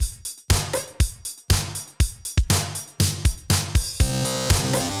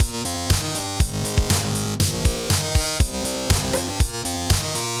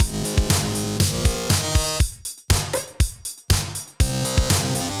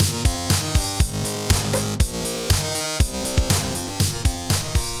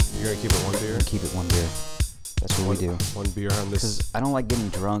keep it one beer? We keep it one beer. That's what we do. One beer on this. Because I don't like getting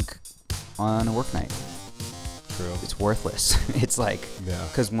drunk on a work night. True. It's worthless. It's like, yeah.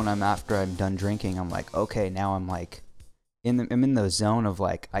 because after I'm done drinking, I'm like, okay, now I'm like, I'm in the zone of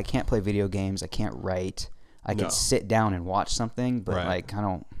like, I can't play video games, I can't write, I can sit down and watch something, but like, I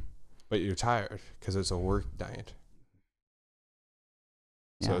don't. But you're tired because it's a work night.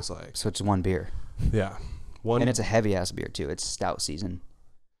 Yeah. So it's like. So it's one beer. Yeah. And it's a heavy ass beer too. It's stout season.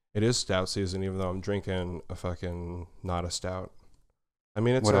 It is stout season, even though I'm drinking a fucking not a stout. I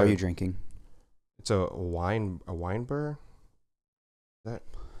mean, it's what are you drinking? It's a wine burr. That.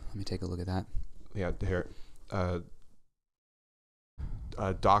 Let me take a look at that. Yeah, here.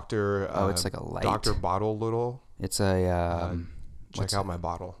 Doctor. It's like a light. Dr. BottleLittle. It's a. Check out my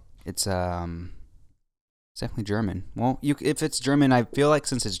bottle. It's definitely German. Well, if it's German, I feel like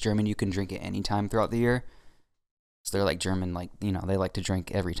since it's German, you can drink it any time throughout the year. So they're like German, like, you know, they like to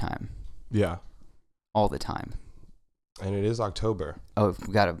drink every time. Yeah. All the time. And it is October. Oh,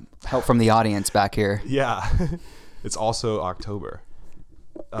 we got help from the audience back here. Yeah. It's also October,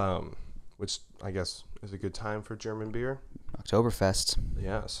 which I guess is a good time for German beer. Oktoberfest.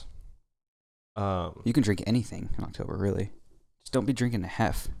 Yes. You can drink anything in October, really. Just don't be drinking a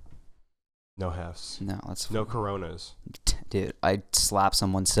hef. No hefs. No, that's no Coronas. Dude, I'd slap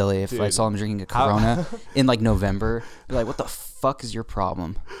someone silly if I saw them drinking a Corona in like November. Be like, what the fuck is your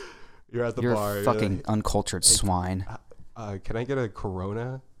problem? You're at the You're bar. You're a fucking uncultured swine. Can I get a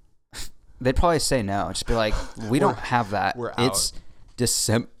Corona? They'd probably say no. Just be like, we don't have that. It's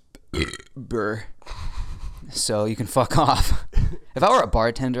December. So you can fuck off. If I were a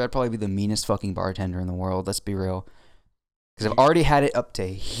bartender, I'd probably be the meanest fucking bartender in the world. Let's be real. Because I've already had it up to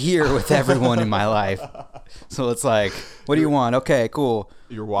here with everyone in my life. So it's like, what do you want? Okay, cool.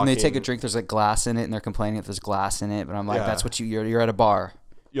 You're walking. And they take a drink. There's like glass in it, and they're complaining if there's glass in it. But I'm like, that's what you're at a bar.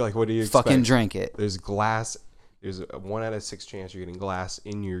 You're like, what do you expect? Fucking drink it. There's glass. There's a 1 out of 6 chance you're getting glass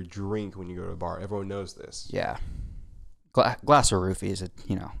in your drink when you go to a bar. Everyone knows this. Yeah. Glass or roofies,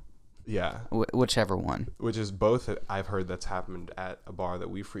 you know. Yeah. Whichever one. Which is both. I've heard that's happened at a bar that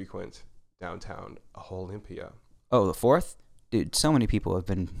we frequent downtown, Olympia. Oh, the Fourth? Dude, so many people have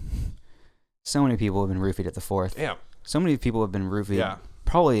been roofied at the Fourth. Yeah. So many people have been roofied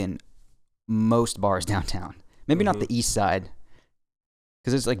probably in most bars downtown. Maybe not the east side.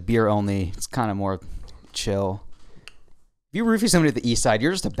 Because it's like beer only. It's kind of more chill. If you roofie somebody at the east side,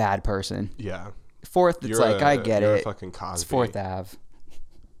 you're just a bad person. Yeah. Fourth, it's like, I get you're it. A fucking Cosby. It's Fourth Ave.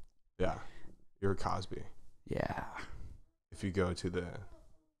 Yeah. You're a Cosby. Yeah. If you go to the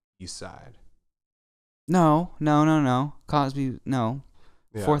east side. No. Cosby, no.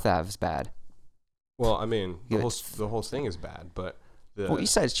 Yeah. Fourth Ave is bad. Well, I mean, the whole thing is bad, but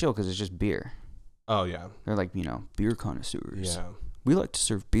East Side's chill because it's just beer. Oh, yeah. They're like, beer connoisseurs. Yeah. We like to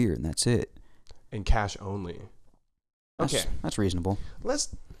serve beer, and that's it. And cash only. Okay. That's reasonable.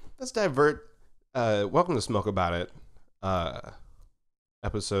 Let's divert. Welcome to Smoke About It.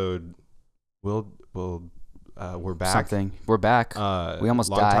 Episode. We're back. We're back. We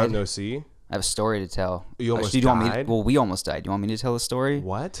almost long died. Long time no see. I have a story to tell. You almost died? We almost died. Do you want me to tell the story?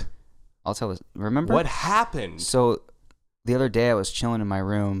 What? I'll tell it. Remember? What happened? So, the other day I was chilling in my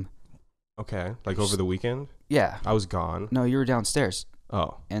room. Okay. Like over the weekend? Yeah. I was gone. No, you were downstairs.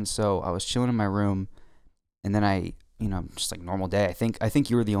 Oh. And so I was chilling in my room, and then just like normal day. I think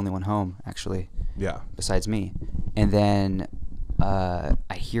you were the only one home, actually. Yeah. Besides me. And then I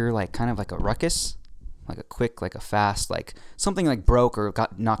hear like kind of like a ruckus. Like a quick, like a fast, like something like broke or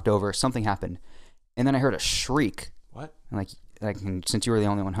got knocked over. Something happened, and then I heard a shriek. What? And and since you were the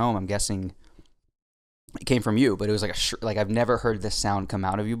only one home, I'm guessing it came from you. But it was like like I've never heard this sound come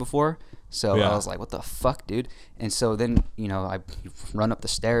out of you before. So I was like, "What the fuck, dude?" And so then you run up the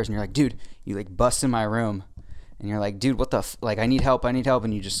stairs, and you're like, "Dude," you like bust in my room, and you're like, "Dude, what the like? I need help,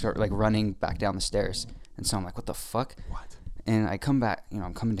 and you just start like running back down the stairs. And so I'm like, "What the fuck?" What? And I come back,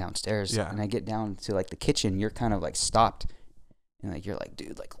 I'm coming downstairs, and I get down to like the kitchen. You're kind of like stopped, and like you're like,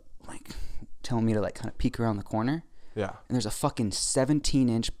 dude, like telling me to like kind of peek around the corner. Yeah. And there's a fucking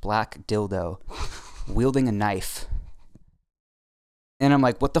 17-inch black dildo wielding a knife, and I'm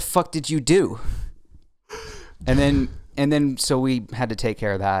like, what the fuck did you do? And then so we had to take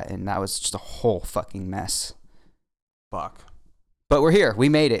care of that, and that was just a whole fucking mess. Fuck. But we're here. We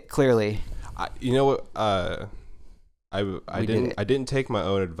made it. Clearly. You know what? I didn't take my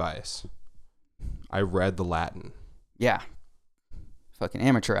own advice. I read the Latin. Yeah. Fucking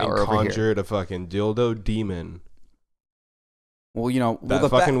amateur hour and over here. Conjured a fucking dildo demon. Well,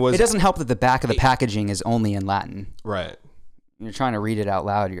 it doesn't help that the back of the packaging is only in Latin. Right. You're trying to read it out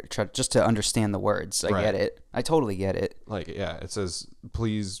loud. You're just to understand the words. I get it. I totally get it. Like, yeah, it says,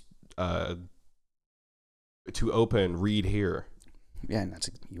 please to open, read here. Yeah, and that's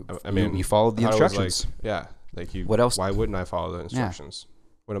you followed the instructions. What else? Why wouldn't I follow the instructions?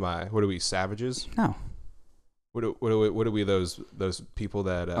 Yeah. What are we, savages? No. What are we, those people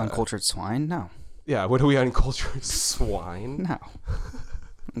that uncultured swine? No. Yeah, what are we, uncultured swine? No.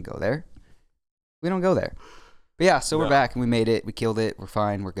 We don't go there. We don't go there. But yeah, so we're back and we made it. We killed it. We're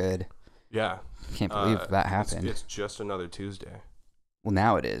fine. We're good. Yeah. Can't believe that happened. It's just another Tuesday. Well,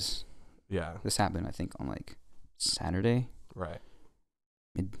 now it is. Yeah. This happened, I think, on like Saturday. Right.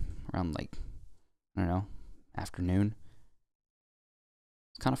 Around like, I don't know, afternoon.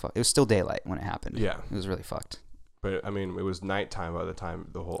 It's kind of fucked. It was still daylight when it happened. Yeah. It was really fucked. But, I mean, it was nighttime by the time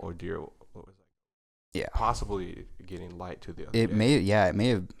the whole ordeal was possibly getting light to the other day. It may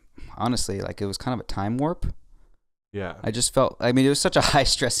have, honestly, like, it was kind of a time warp. Yeah. I just felt, I mean, it was such a high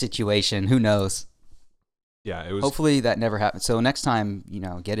stress situation. Who knows? Yeah, it was. Hopefully that never happens. So next time,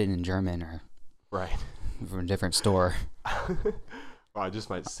 get it in German or from a different store. Well, I just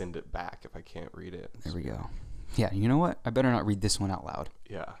might send it back if I can't read it. There we go. Yeah, you know what? I better not read this one out loud.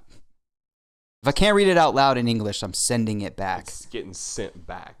 Yeah. If I can't read it out loud in English, I'm sending it back. It's getting sent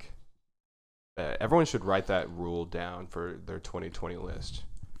back. Everyone should write that rule down for their 2020 list.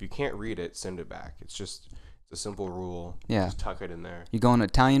 If you can't read it, send it back. It's a simple rule. Yeah. Just tuck it in there. You go to an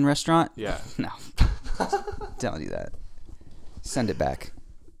Italian restaurant? Yeah. No. Don't do that. Send it back.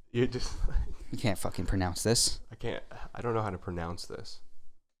 You can't fucking pronounce this. I don't know how to pronounce this.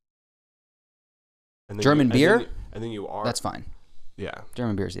 And then German beer? And then you are. That's fine. Yeah.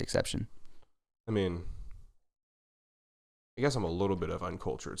 German beer is the exception. I mean, I guess I'm a little bit of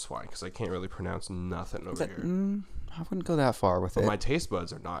uncultured swine because I can't really pronounce nothing over here. I wouldn't go that far with it. My taste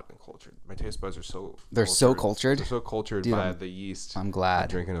buds are not uncultured. My taste buds are so. They're cultured. So cultured. They're so cultured by the yeast. I'm glad. I've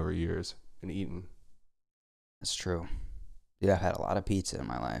drinking over years and eaten. That's true. Dude, I've had a lot of pizza in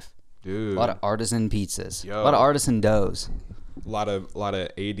my life. Dude. A lot of artisan pizzas. A lot of artisan doughs. A lot of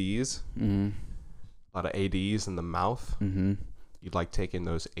ADs. Mm-hmm. A lot of ADs in the mouth. Mm-hmm. You'd like taking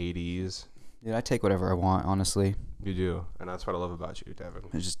those ADs. Dude, I take whatever I want, honestly. You do. And that's what I love about you, Devin.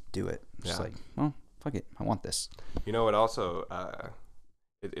 I just do it. Just like, well, fuck it. I want this. You know what also,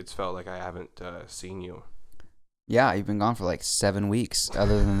 it's felt like I haven't seen you. Yeah, you've been gone for like 7 weeks,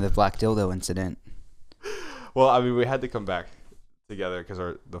 other than the black dildo incident. Well, I mean, we had to come back together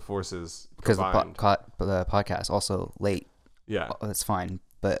because the forces combined. Because the podcast also late. Yeah. That's fine,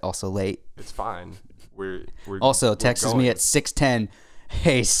 but also late. It's fine. We're also texts me at 6:10.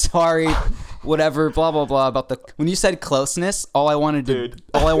 Hey, sorry, whatever, blah blah blah about when you said closeness, all I wanted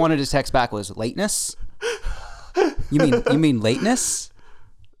to text back was lateness. You mean lateness?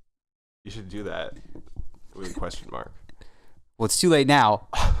 You should do that with a question mark. Well, it's too late now.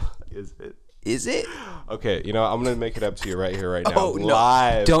 Is it? Okay, I'm gonna make it up to you right here, right now. Oh,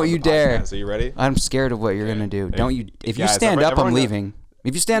 live. Don't you dare. Are you ready? I'm scared of what you're gonna do. Don't you? If you stand up, I'm leaving.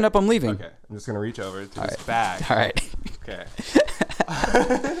 If you stand up, I'm leaving. Okay, I'm just gonna reach over to this bag. All right. Okay.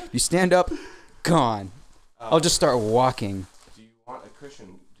 You stand up, gone. I'll just start walking. Do you want a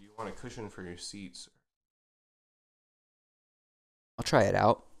cushion? Do you want a cushion for your seats? I'll try it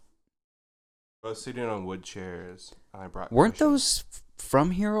out. I was sitting on wood chairs, and I brought. Weren't those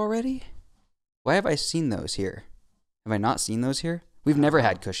from here already? Why have I seen those here? Have I not seen those here? We've never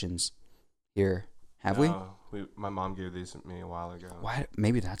had cushions here, have we? My mom gave these to me a while ago. Why?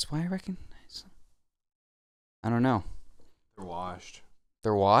 Maybe that's why I recognize them. I don't know. They're washed.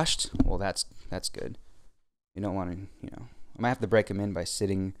 They're washed? Well, that's good. You don't want to, I might have to break them in by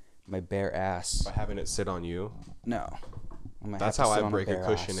sitting my bare ass. By having it sit on you? No. That's how I break a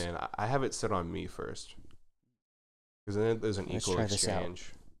cushion in. I have it sit on me first. Because then there's an equal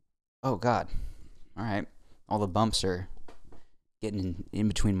exchange. Oh, God. All right. All the bumps are getting in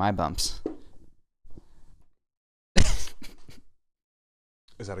between my bumps.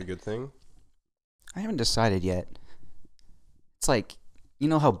 Is that a good thing? I haven't decided yet. It's like,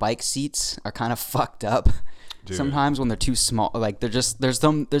 how bike seats are kind of fucked up. Dude. Sometimes when they're too small, like there's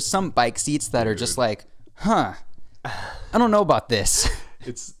some bike seats that are just like, I don't know about this.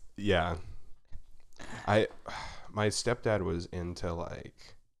 My stepdad was into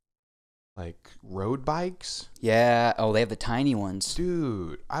like road bikes. Yeah. Oh, they have the tiny ones.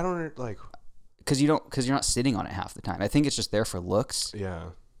 Dude, I don't because you're not sitting on it half the time. I think it's just there for looks. Yeah.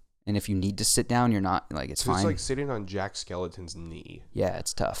 And if you need to sit down, you're not it's fine. It's like sitting on Jack Skeleton's knee. Yeah,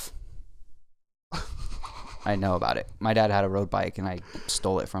 it's tough. I know about it. My dad had a road bike, and I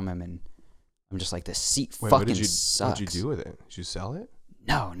stole it from him, and I'm just like, this seat fucking sucks. What did you do with it? Did you sell it?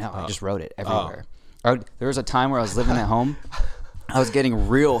 No, I just rode it everywhere. There was a time where I was living at home. I was getting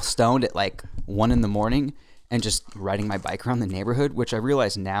real stoned at 1 a.m, and just riding my bike around the neighborhood, which I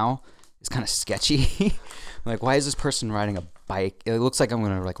realize now is kind of sketchy. Like, why is this person riding a bike? It looks like I'm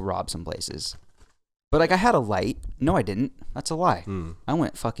going to, like, rob some places. But, like, I had a light. No, I didn't. That's a lie. I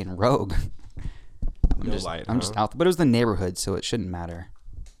went fucking rogue. I'm just out. But it was the neighborhood, so it shouldn't matter.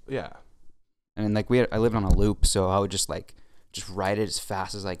 Yeah. And, like, I lived on a loop, so I would just ride it as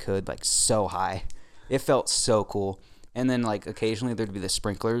fast as I could, like, so high. It felt so cool. And then, like, occasionally there'd be the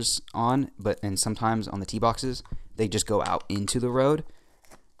sprinklers on, and sometimes on the tee boxes, they just go out into the road.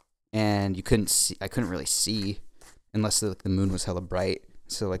 And I couldn't really see unless the moon was hella bright.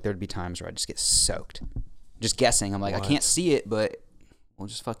 So, like, there'd be times where I'd just get soaked. Just guessing. I'm like, what? I can't see it, but we'll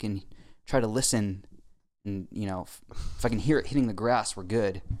just fucking try to listen. And, you know, if I can hear it hitting the grass, we're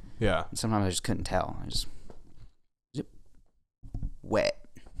good. Yeah. And sometimes I just couldn't tell. I just, zip, wet.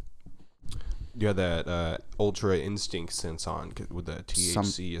 You had that ultra instinct sense on with the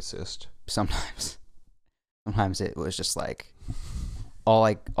THC assist. Sometimes it was just like...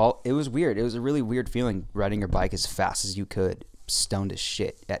 it was weird. It was a really weird feeling riding your bike as fast as you could, stoned as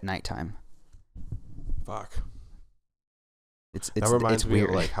shit at nighttime. Fuck. That reminds me weird.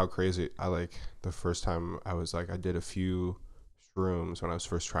 of like how crazy the first time I was like, I did a few shrooms when I was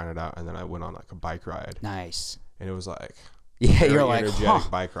first trying it out, and then I went on like a bike ride. Nice. And it was like, yeah, you're like, energetic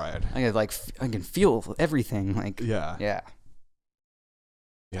bike ride. I can feel everything. Like, yeah.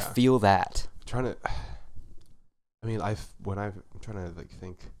 Feel that. I'm trying to like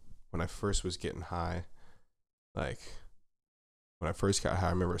think when I first was getting high, like when I first got high,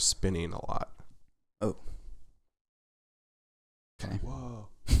 I remember spinning a lot. Oh. Okay.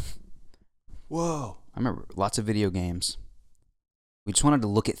 Whoa. I remember lots of video games. We just wanted to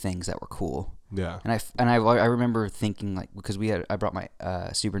look at things that were cool. Yeah. And I remember thinking, like, because I brought my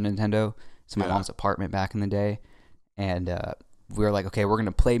Super Nintendo to my mom's apartment back in the day, and we were like, okay, we're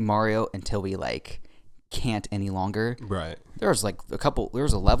gonna play Mario until we like can't any longer. Right. There was like there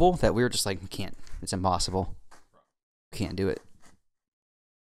was a level that we were just like, we can't. It's impossible. Can't do it.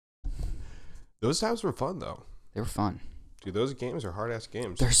 Those times were fun though. They were fun. Dude, those games are hard ass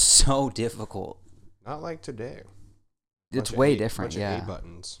games. They're so difficult. Not like today. It's way different. Yeah. A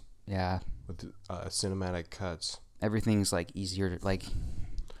buttons. Yeah. With cinematic cuts. Everything's like easier to like.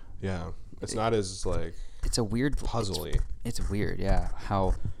 Yeah. It's not as like. It's a weird puzzly. It's weird. Yeah.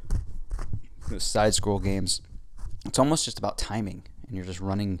 How those side scroll games. It's almost just about timing, and you're just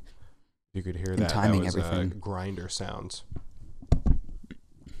running. You could hear that. Timing that was, everything. Grinder sounds.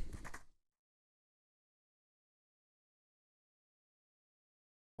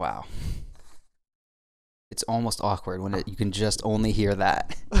 Wow. It's almost awkward when you can just only hear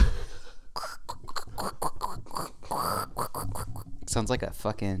that. Sounds like a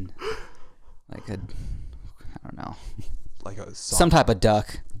fucking, I don't know. Like some type of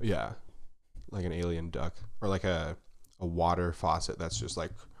duck. Yeah. Like an alien duck. Or like a water faucet that's just like.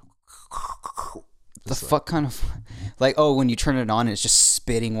 The fuck kind of, like, oh, when you turn it on, it's just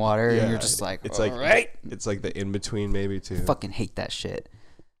spitting water, and you're just like, it's all like, right. It's like the in between maybe too. Fucking hate that shit.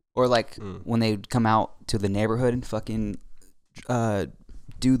 Or like when they come out to the neighborhood and fucking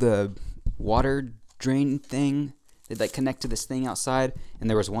do the water drain thing. They'd like connect to this thing outside, and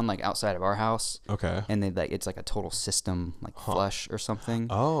there was one like outside of our house. Okay. And they like, it's like a total system, like flush or something.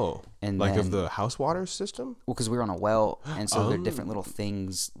 Oh. And like then, of the house water system? Well, because we were on a well, and so there are different little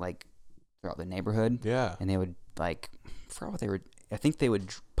things like throughout the neighborhood. Yeah. And they would like, I forgot what they were. I think they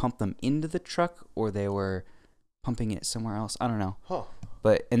would pump them into the truck, or they were pumping it somewhere else. I don't know. Huh.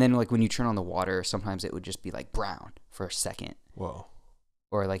 But, and then like when you turn on the water, sometimes it would just be like brown for a second. Whoa.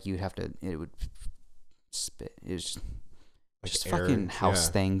 Or like you'd have to, it would spit. It was just air, fucking house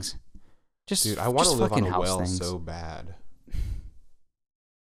things. Just, dude, I want to live on a well things. so bad.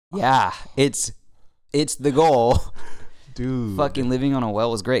 Yeah, it's the goal. Dude. Fucking living on a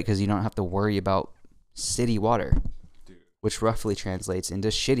well is great because you don't have to worry about city water. Dude. Which roughly translates into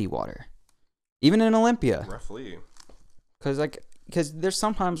shitty water. Even in Olympia. Roughly. Because there's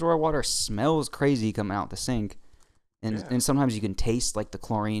sometimes where water smells crazy coming out the sink. And sometimes you can taste like the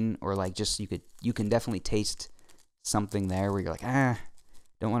chlorine, or like just you can definitely taste something there where you're like,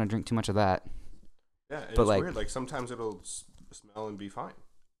 don't want to drink too much of that. Yeah, and but it's like, weird. Like sometimes it'll smell and be fine,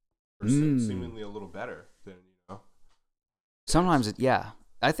 or seemingly a little better than Sometimes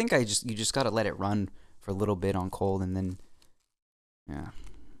I think you just gotta let it run for a little bit on cold, and then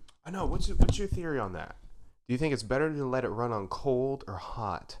I know. What's your theory on that? Do you think it's better to let it run on cold or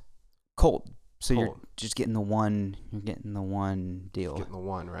hot? Cold. So you're just getting the one. You're getting the one deal. Getting the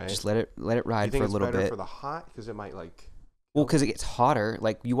one, right? Just let it ride for a little bit. Better for the hot because it might like. Well, because it gets hotter.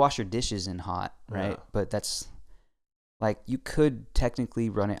 Like you wash your dishes in hot, right? Yeah. But that's like you could technically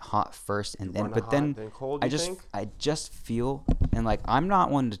run it hot first and then, but then cold, I just feel, and like I'm not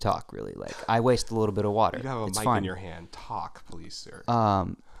one to talk really. Like I waste a little bit of water. You have a it's mic fine. in your hand. Talk, please, sir.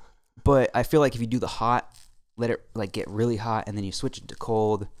 But I feel like if you do the hot, let it like get really hot, and then you switch it to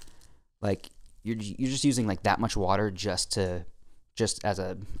cold, like you're just using like that much water just as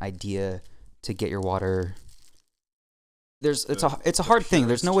a idea to get your water. It's a hard thing.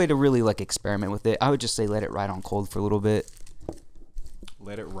 There's no way to really like experiment with it. I would just say let it ride on cold for a little bit.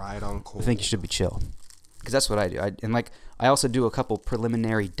 Let it ride on cold. I think you should be chill, because that's what I do. I also do a couple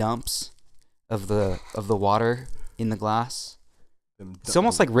preliminary dumps of the water in the glass. It's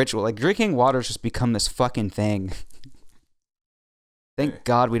almost like ritual. Like drinking water's just become this fucking thing. Thank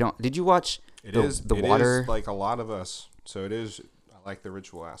God we don't. Did you watch the water? It is like a lot of us. So it is. I like the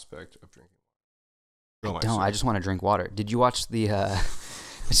ritual aspect of drinking. I just want to drink water. Did you watch the? I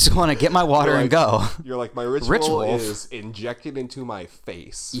just want to get my water and go. You're like, my ritual is injected into my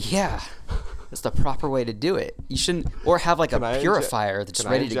face. Yeah, that's the proper way to do it. You shouldn't, or have like a purifier that's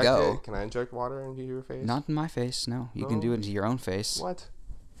ready to go. Can I inject water into your face? Not in my face. No, you can do it into your own face. What?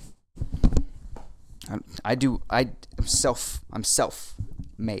 I'm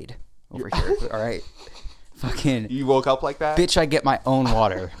self-made over here. All right. Fucking. You woke up like that? Bitch, I get my own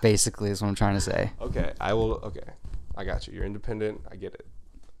water, basically, is what I'm trying to say. Okay, I got you. You're independent. I get it.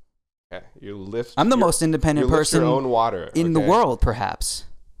 Okay, I'm the most independent person your own water, in the world, perhaps.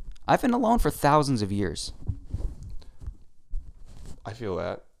 I've been alone for thousands of years. I feel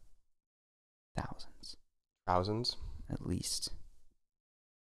that. Thousands. At least.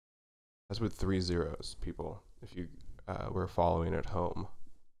 That's with 3 zeros, people, if you were following at home.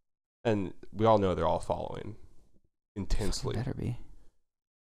 And we all know they're all following intensely. Better be.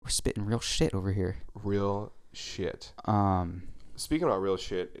 We're spitting real shit over here. Real shit. Speaking about real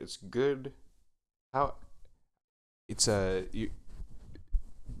shit, it's good. I don't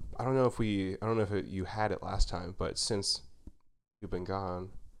know if you had it last time, but since you've been gone,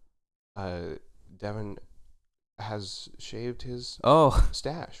 Devon has shaved his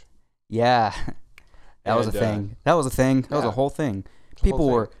stash. Yeah. That was a thing. That was a whole thing.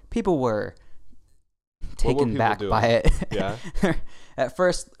 People were taken back by it. Yeah. At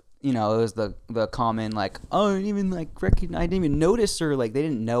first, it was the common like, oh, I didn't even I didn't even notice, or like they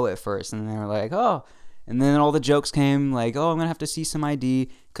didn't know at first, and they were like, oh, and then all the jokes came like, oh, I'm gonna have to see some ID,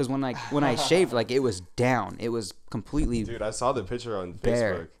 because when I shaved, like it was down, it was completely. Dude, I saw the picture on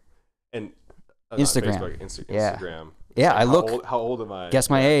bare. Facebook and Instagram. Instagram. Yeah, like, I look. How old am I? Guess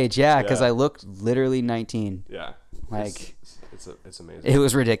my age. Yeah, because I looked literally 19. Yeah. Like it's amazing. It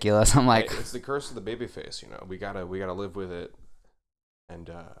was ridiculous. I'm like, it's the curse of the baby face. We gotta live with it.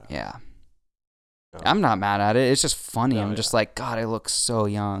 And yeah. No. I'm not mad at it. It's just funny. I'm just like, God, I look so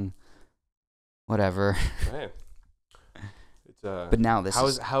young. Whatever. Hey. But now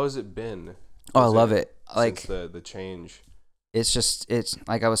how has it been? I love it. Like since the change. It's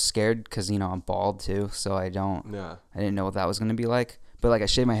like I was scared because I'm bald too, so I didn't know what that was gonna be like. But like I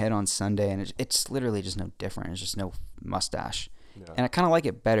shaved my head on Sunday, and it's literally just no different. It's just no mustache, and I kind of like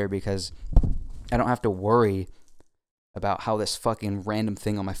it better because I don't have to worry about how this fucking random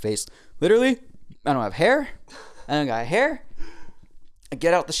thing on my face. Literally, I don't have hair. I don't got hair. I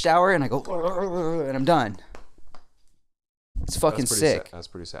get out the shower and I go, and I'm done. It's fucking sick. That's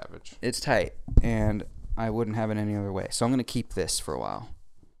pretty savage. It's tight, and I wouldn't have it any other way. So I'm gonna keep this for a while.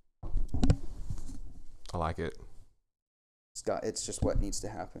 I like it. It's just what needs to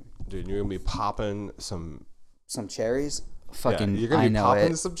happen. Dude, you're gonna be popping some cherries. Fucking, you're gonna be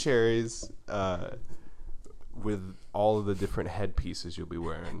popping some cherries with all of the different headpieces you'll be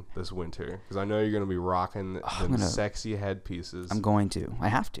wearing this winter, because I know you're gonna be rocking them sexy headpieces. I'm going to. I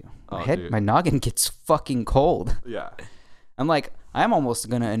have to. My noggin gets fucking cold. Yeah. I'm almost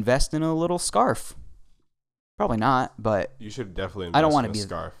gonna invest in a little scarf. Probably not, but you should definitely invest in a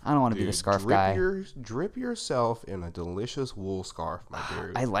scarf. I don't want to be the scarf guy. Drip yourself in a delicious wool scarf, my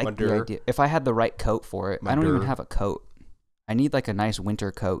dear. I like the idea. If I had the right coat for it. I don't even have a coat. I need like a nice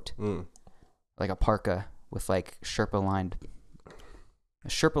winter coat. Like a parka with like like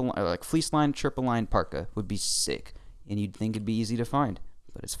fleece lined Sherpa lined parka would be sick, and you'd think it'd be easy to find,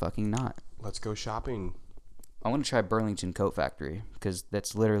 but it's fucking not. Let's go shopping. I want to try Burlington Coat Factory, because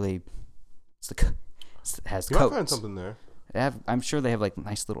that's literally it has you coats. Might find something there. I'm sure they have like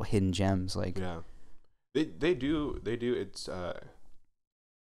nice little hidden gems. Like they do. It's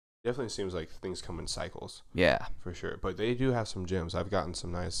definitely seems like things come in cycles. Yeah, for sure. But they do have some gems. I've gotten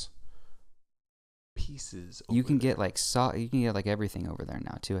some nice pieces. You can get like everything over there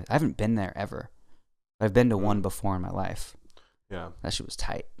now too. I haven't been there ever. I've been to one before in my life. Yeah, that shit was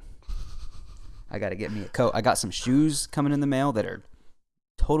tight. I got to get me a coat. I got some shoes coming in the mail that are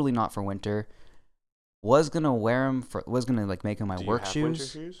totally not for winter. Was going to wear them was going to like make them my work shoes. Winter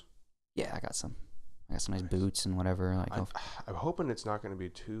shoes? Yeah, I got some. I got some nice boots and whatever. Like I'm hoping it's not going to be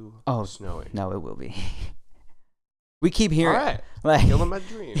too snowy. No, it will be. We keep hearing, all right, like, killing my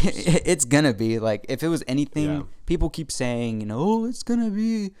dreams. It's gonna be like, if it was anything, people keep saying, it's gonna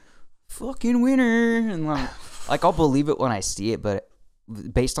be fucking winter, and like I'll believe it when I see it, but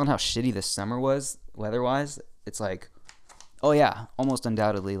based on how shitty this summer was weather-wise, it's like, oh yeah, almost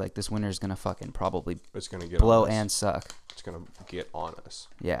undoubtedly, like this winter is gonna fucking probably blow and suck. It's gonna get on us.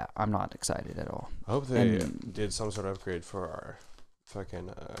 Yeah, I'm not excited at all. I hope they did some sort of upgrade for our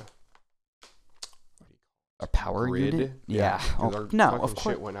fucking our power grid. Unit? Yeah. Our of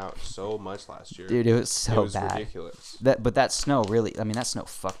course. Shit went out so much last year. Dude, it was so bad. It was ridiculous. But that snow really, that snow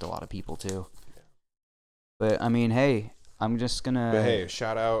fucked a lot of people too. Yeah. But I mean, hey, I'm just gonna. But hey,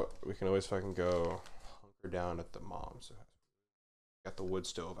 shout out. We can always fucking go hunker down at the mom's. Got the wood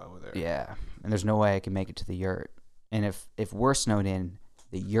stove over there. Yeah, and there's no way I can make it to the yurt. And if we're snowed in,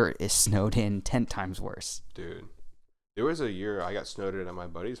 the yurt is snowed in 10 times worse. Dude, there was a year I got snowed in at my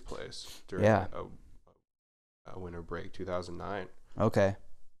buddy's place during a winter break, 2009. Okay.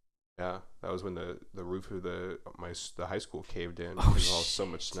 Yeah, that was when the roof of the high school caved in because of so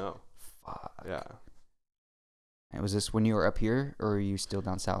much snow. Fuck. Yeah. And was this when you were up here, or are you still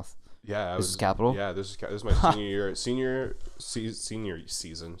down south? Yeah, this is Capital. Yeah, this is my senior year. Senior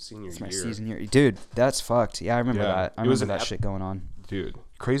season. My season year, dude. That's fucked. Yeah, I remember that. I remember that shit going on. Dude,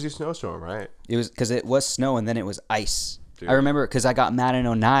 crazy snowstorm, right? It was because it was snow and then it was ice. Dude. I remember because I got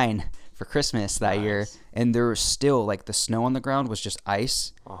Madden 09 for Christmas that year, and there was still like the snow on the ground was just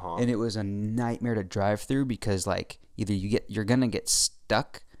ice, and it was a nightmare to drive through because like either you're gonna get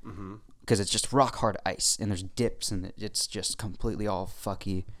stuck because it's just rock hard ice and there's dips and it's just completely all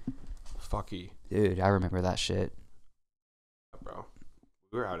fucky. Dude, I remember that shit. Bro,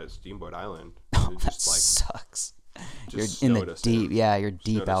 we were out at Steamboat Island. Oh, that just, sucks. You're in the deep. Yeah, you're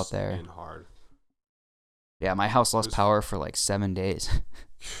deep out there. Hard. Yeah, my house lost power for like 7 days.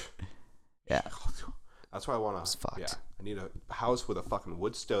 Yeah. That's why I want to. Yeah, I need a house with a fucking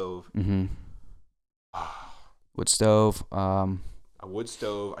wood stove. Mm-hmm. Wood stove. A wood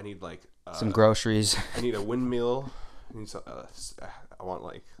stove. I need like some groceries. I need a windmill. I need some. I want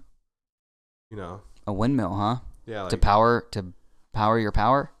like. A windmill, huh? Yeah. Like, to power your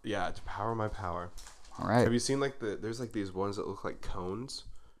power? Yeah, to power my power. All right. Have you seen like there's like these ones that look like cones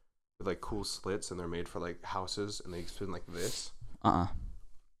with like cool slits and they're made for like houses and they spin like this?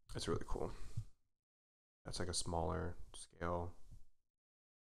 That's really cool. That's like a smaller scale.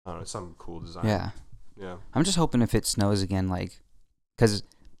 I don't know, it's some cool design. Yeah. Yeah. I'm just hoping if it snows again, like, because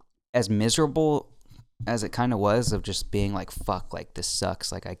as miserable as it kind of was of just being like, fuck, like this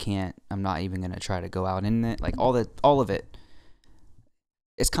sucks, like I'm not even gonna try to go out in it, like all of it,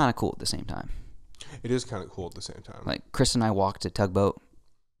 it's kind of cool at the same time. It is kind of cool at the same time. Like Chris and I walked to Tugboat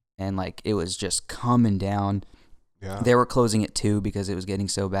and like it was just coming down. Yeah. They were closing it too because it was getting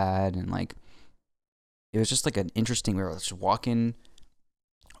so bad, and like it was just like an interesting, we were just walked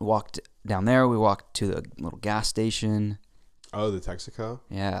down there, we walked to the little gas station. Oh, the Texaco?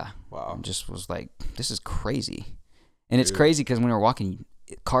 Yeah. Wow. And just was like, this is crazy. And it's crazy because when we were walking,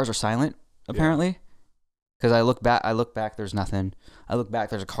 cars are silent, apparently. Because I look back, there's nothing. I look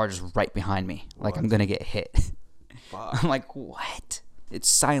back, there's a car just right behind me. Like, I'm going to get hit. Fuck. I'm like, what? It's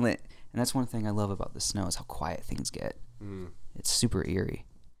silent. And that's one thing I love about the snow is how quiet things get. It's super eerie.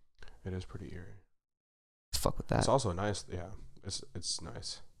 It is pretty eerie. Fuck with that. It's also nice. Yeah. It's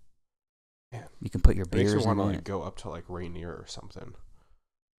nice. Man. You can put your beers in it. Makes me want to like go up to like Rainier or something.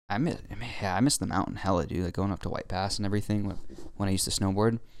 I miss the mountain hella, dude. Like going up to White Pass and everything when I used to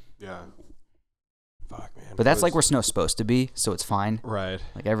snowboard. Yeah. Fuck, man. But that's like where snow's supposed to be, so it's fine. Right.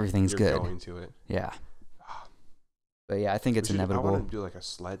 Like everything's good. You're going to it. Yeah. But yeah, I think it's inevitable. I want to do like a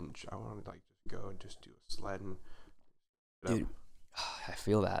sledding. I want to like just go and just do a sledding. Dude, I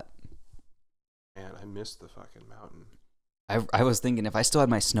feel that. Man, I miss the fucking mountain. I was thinking if I still had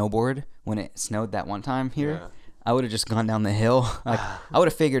my snowboard when it snowed that one time here, I would have just gone down the hill. Like I would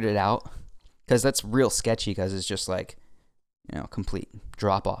have figured it out, because that's real sketchy. Because it's just like, complete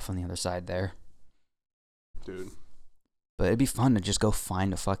drop off on the other side there, dude. But it'd be fun to just go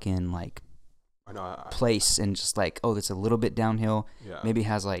find a fucking like place and just like, oh, it's a little bit downhill. Yeah. Maybe it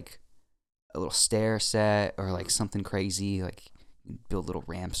has like a little stair set or like something crazy, like build little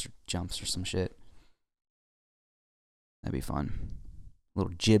ramps or jumps or some shit. That'd be fun. A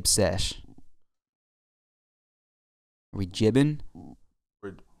little jib sesh. Are we jibbing?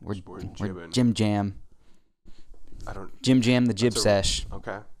 We're jibbing. Jim Jam. Jim Jam the jib sesh.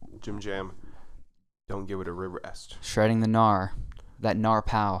 Okay. Jim Jam. don't give it a rib rest. Shredding the gnar. That gnar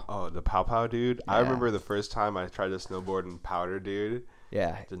pow. Oh, the pow pow, dude. Yeah. I remember the first time I tried to snowboard in powder, dude.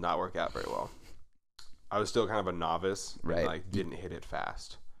 Yeah. It did not work out very well. I was still kind of a novice. Right. And, like, didn't hit it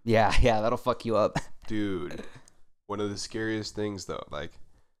fast. Yeah, that'll fuck you up. Dude, one of the scariest things, though, like,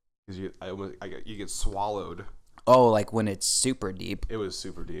 because you get swallowed. Oh, like when it's super deep. It was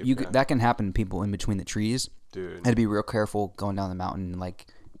super deep. That can happen to people in between the trees. Dude. Had to be real careful going down the mountain, like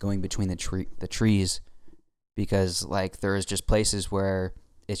going between the trees, because like there's just places where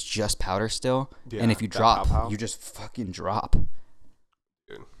it's just powder still, and if you drop, you just fucking drop.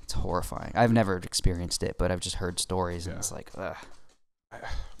 Dude. It's horrifying. I've never experienced it, but I've just heard stories, and it's like, ugh.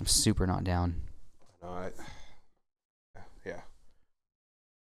 I'm super not down. No, yeah.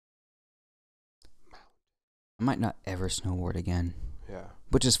 I might not ever snowboard again. Yeah.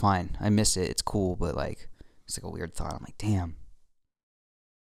 Which is fine. I miss it. It's cool, but like it's like a weird thought. I'm like, damn.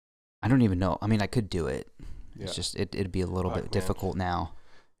 I don't even know. I mean, I could do it. Yeah. It's just it'd be a little bit difficult now.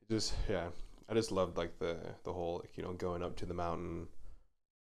 I just loved like the whole, like, going up to the mountain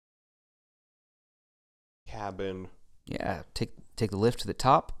cabin. Yeah, take the lift to the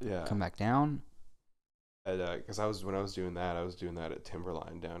top. Yeah. Come back down. Because when I was doing that at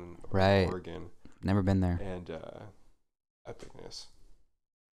Timberline down in Oregon. Never been there. And epicness.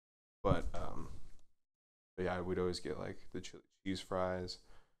 But yeah, we'd always get like the chili cheese fries.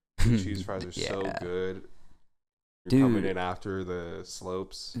 The cheese fries are so good. You're coming in after the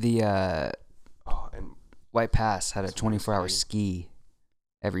slopes. The and White Pass had a 24-hour ski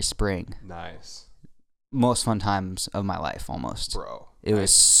every spring. Nice. Most fun times of my life, almost. Bro. It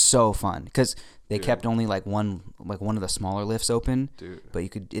was so fun because they kept only like one of the smaller lifts open. Dude. But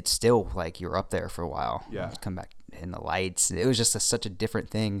it's still like you're up there for a while. Yeah. You come back in the lights. It was just such a different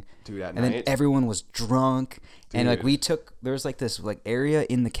thing. Dude, at night. And then everyone was drunk. Dude. And like there was like this like area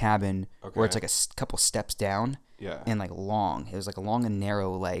in the cabin where it's like a couple steps down. Yeah. And like long. It was like a long and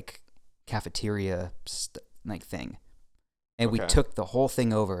narrow like cafeteria like thing. And we took the whole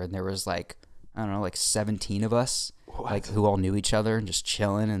thing over, and there was like, I don't know, like 17 of us, like who all knew each other and just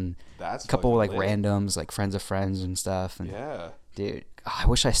chilling, and that's a couple like lit. Randoms, like friends of friends and stuff. And yeah. Dude, I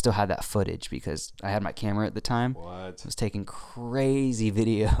wish I still had that footage because I had my camera at the time. I was taking crazy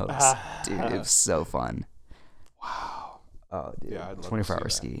videos. Dude, it was so fun. Wow. Oh, dude. Yeah, I'd love 24-hour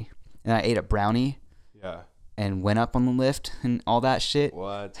ski. And I ate a brownie. Yeah. And went up on the lift and all that shit.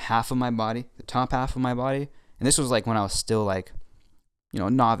 Half of my body, the top half of my body. And this was like when I was still like,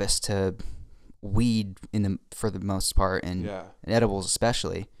 novice to weed for the most part, and edibles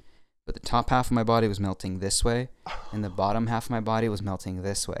especially. But the top half of my body was melting this way, and the bottom half of my body was melting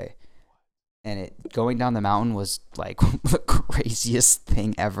this way. And it going down the mountain was like the craziest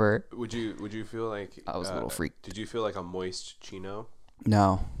thing ever. Would you feel like I was a little freaked? Did you feel like a moist chino?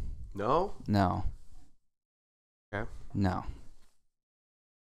 No. No? No. Okay. No.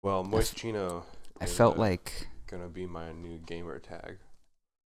 Well, moist chino. I felt like gonna be my new gamer tag.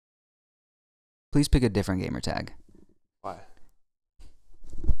 Please pick a different gamer tag. Why?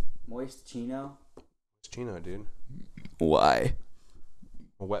 Moist chino? Moist chino, dude. Why?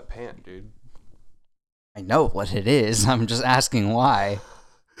 A wet pant, dude. I know what it is. I'm just asking why.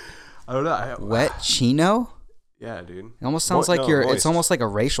 I don't know. Wet chino? Yeah, dude. It almost sounds like it's almost like a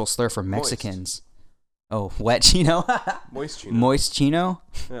racial slur for Mexicans. Moist. Oh, wet chino? Moist chino. Moist chino?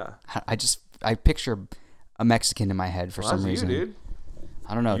 Yeah. I picture a Mexican in my head for some reason. You, dude.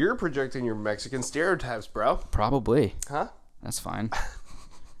 I don't know. You're projecting your Mexican stereotypes, bro. Probably. Huh? That's fine.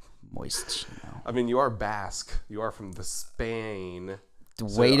 Moist chino. I mean, you are Basque. You are from the Spain.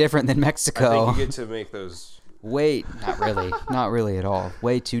 Way different than Mexico. I think you get to make those. Wait, not really. Not really at all.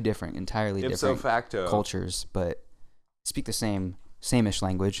 Way too different. Entirely different facto. Cultures, but speak the same-ish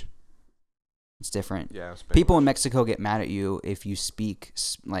language. It's different. Yeah. Spanish. People in Mexico get mad at you if you speak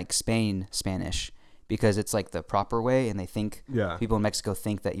like Spanish, because it's like the proper way, and they think people in Mexico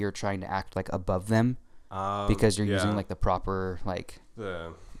think that you're trying to act like above them because you're using like the proper like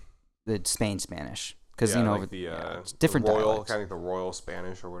the Spanish. Because like it's different the royal, dialects. kind of like the royal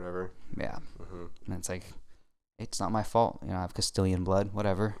Spanish or whatever. Yeah. Mm-hmm. And it's like, it's not my fault. I have Castilian blood.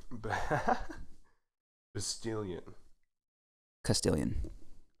 Whatever. Castilian.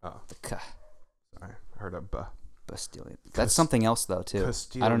 Oh. Sorry, I heard a buh. Bastilian. That's something else though too.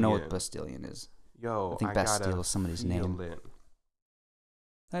 Castilian. I don't know what Bastilian is. Yo, I think Bastille is somebody's name.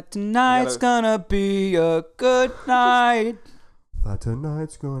 That tonight's gonna be a good night. That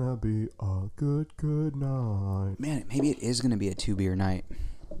tonight's gonna be a good night. Man, maybe it is gonna be a 2-beer night.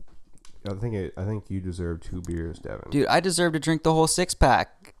 I think you deserve 2 beers, Devon. Dude, I deserve to drink the whole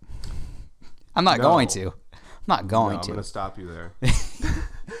 6-pack. I'm not going to. I'm not going to. I'm gonna stop you there.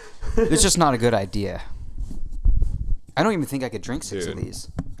 It's just not a good idea. I don't even think I could drink 6 of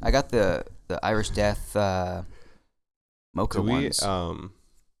these. I got the Irish Death mocha ones. I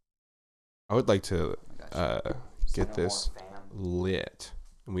would like to get this lit,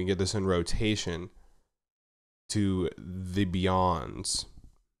 and we can get this in rotation to the Beyonds.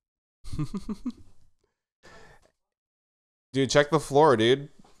 Dude, check the floor, dude.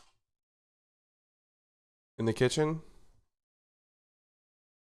 In the kitchen.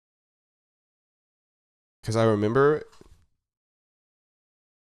 Because I remember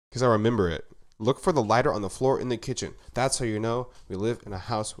it. Look for the lighter on the floor in the kitchen. That's how you know we live in a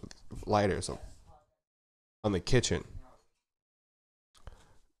house with lighters on the kitchen.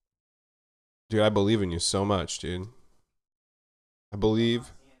 Dude, I believe in you so much, dude. I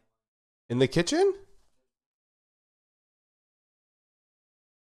believe in the kitchen?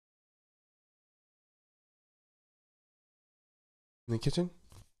 In the kitchen?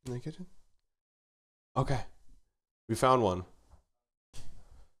 In the kitchen? Okay. We found one.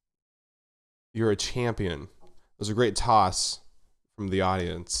 You're a champion. It was a great toss from the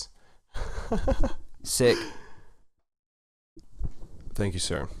audience. Sick. Thank you,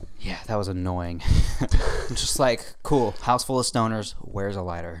 sir. Yeah, that was annoying. Just like, cool, house full of stoners, where's a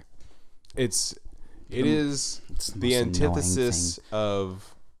lighter? It is the antithesis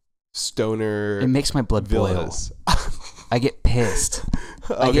of stoner. It makes my blood villas. boil. I get pissed.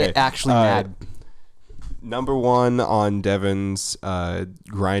 Okay. I get actually mad. Number 1 on Devon's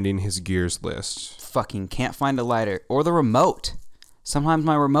grinding his gears list. Fucking can't find a lighter or the remote. Sometimes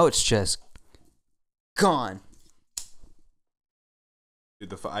my remote's just gone.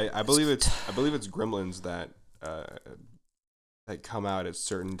 Dude, I believe it's gremlins that come out at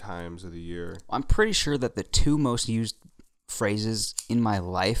certain times of the year. I'm pretty sure that the 2 most used phrases in my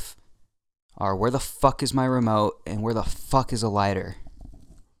life are "where the fuck is my remote" and "where the fuck is a lighter."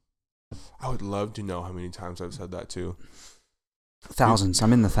 I would love to know how many times I've said that too. Thousands.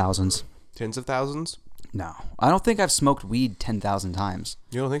 I'm in the thousands. Tens of thousands? No. I don't think I've smoked weed 10,000 times.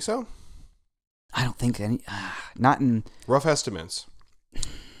 You don't think so? I don't think any. Not in. Rough estimates.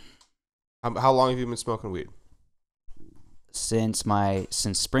 How long have you been smoking weed? Since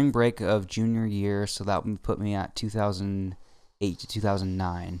spring break of junior year, so that would put me at 2008 to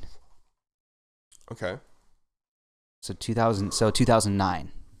 2009. Okay. So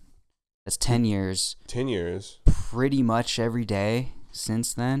 2009. That's 10 years. 10 years. Pretty much every day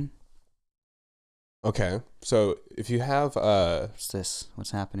since then. Okay. So if you have What's this?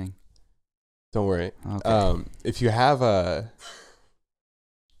 What's happening? Don't worry. Okay. If you have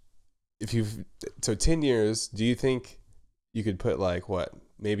so 10 years, do you think you could put like what?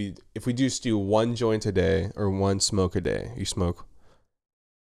 Maybe if we just do 1 joint a day or 1 smoke a day, you smoke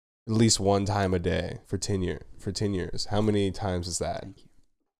at least 1 time a day for 10 years. How many times is that? Thank you.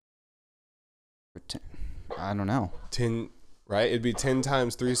 I don't know. 10, right? It'd be 10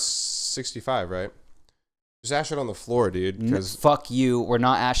 times 365, right? Just ash it on the floor, dude. Fuck you. We're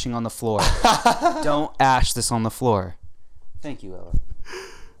not ashing on the floor. Don't ash this on the floor. Thank you, Ella.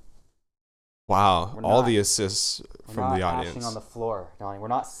 Wow. All the assists from the audience. We're not ashing on the floor, Donnie. We're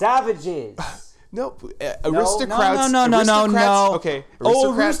not savages. No, aristocrats. No. Okay.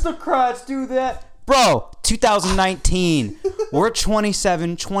 Aristocrats do that. Bro, 2019. We're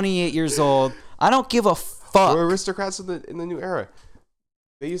 27, 28 years old. I don't give a fuck. We're aristocrats in the new era.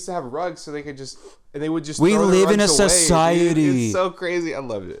 They used to have rugs so they could just, and they would just. We live in a society. Dude. It's so crazy. I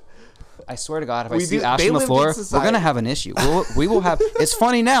loved it. I swear to God, if I see ash on the floor, we're gonna have an issue. We will have. It's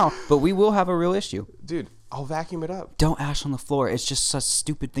funny now, but we will have a real issue. Dude, I'll vacuum it up. Don't ash on the floor. It's just such a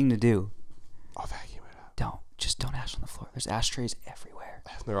stupid thing to do. I'll vacuum it up. Don't ash on the floor. There's ashtrays everywhere.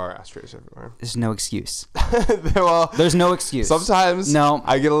 There are ashtrays everywhere. There's no excuse. Well, there's no excuse. Sometimes no.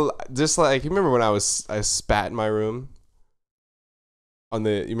 I get just like, you remember when I spat in my room? You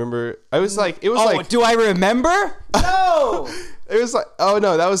remember? I was like, it was like. Do I remember? No. It was like, oh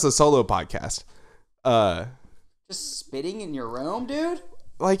no, that was a solo podcast. Just spitting in your room, dude?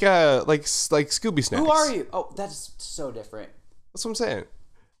 Like Scooby Snacks. Who are you? Oh, that's so different. That's what I'm saying.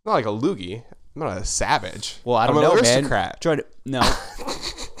 Not like a loogie. I'm not a savage. Well, I'm an aristocrat. No.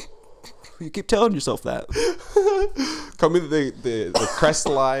 You keep telling yourself that. Call me the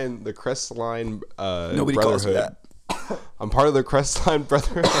Crestline, the Crestline Nobody Brotherhood. calls me that. I'm part of the Crestline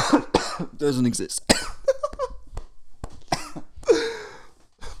Brotherhood. Doesn't exist.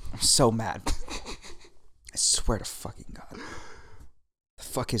 I'm so mad. I swear to fucking God. The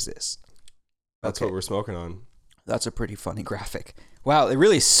fuck is this? That's what we're smoking on. That's a pretty funny graphic. Wow, they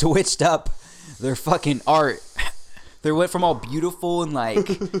really switched up their fucking art. They went from all beautiful and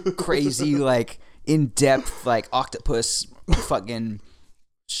like crazy, like in depth, like octopus fucking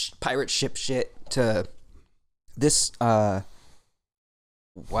pirate ship shit to this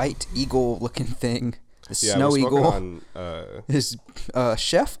white eagle looking thing. The snow eagle. On, his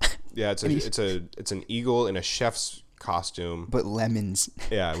chef. Yeah, it's an eagle in a chef's costume, but lemons.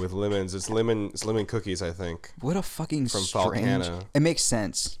 Yeah, with lemons. It's lemon cookies, I think. What a fucking from strange. Volcana. It makes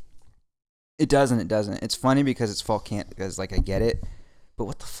sense. It doesn't. It's funny because it's Volcana, because like I get it, but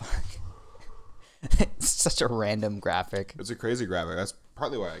what the fuck? It's such a random graphic. It's a crazy graphic. That's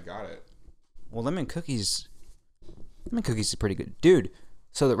partly why I got it. Well, lemon cookies is pretty good, dude.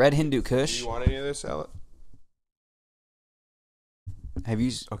 So the Red Hindu Kush. Do you want any of this, Alex? Have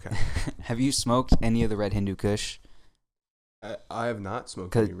you smoked any of the Red Hindu Kush? I have not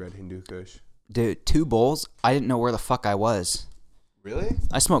smoked any Red Hindu Kush. Dude, 2 bowls. I didn't know where the fuck I was. Really?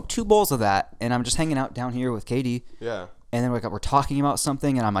 I smoked 2 bowls of that, and I'm just hanging out down here with Katie. Yeah. And then we're talking about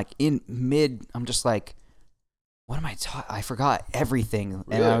something, and I'm like I'm just like, what am I talking? I forgot everything.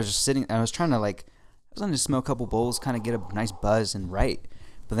 Really? And I was just sitting, I was trying to I was going to smoke a couple bowls, kind of get a nice buzz and write.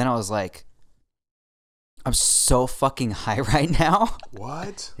 But then I was like, I'm so fucking high right now.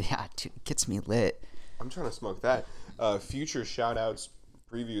 What? Yeah, dude, it gets me lit. I'm trying to smoke that. Future shout outs,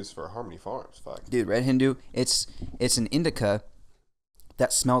 previews for Harmony Farms. Fuck. Dude, Red Hindu, it's an indica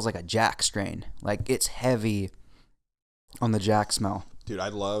that smells like a Jack strain. Like, it's heavy on the Jack smell. Dude,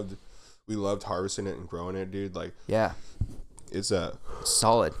 we loved harvesting it and growing it, dude. Like, yeah. It's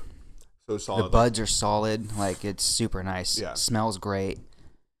solid. So solid. The buds are solid. Like, it's super nice. Yeah. Smells great.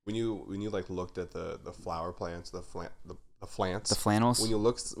 When you like looked at the flower plants, the flants. The flannels?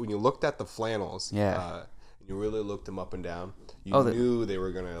 When you looked at the flannels, yeah. And you really looked them up and down, you knew they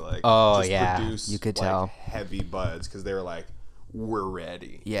were gonna produce, you could tell, heavy buds, because they were like, we're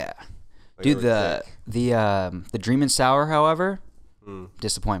ready. Yeah. Like, dude, the Dreamin' Sour, however,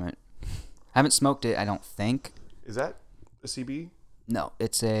 disappointment. I haven't smoked it, I don't think. Is that a CB? No,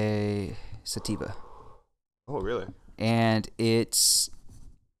 it's a sativa. Oh, really? And it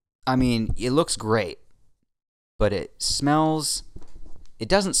looks great, but it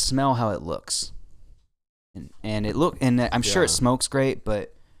doesn't smell how it looks. And I'm sure it smokes great,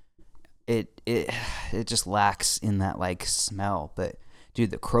 but it just lacks in that like smell. But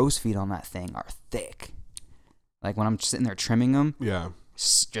dude, the crow's feet on that thing are thick. Like when I'm sitting there trimming them, yeah,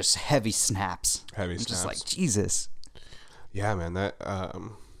 just heavy snaps. Just like, Jesus. Yeah, man, that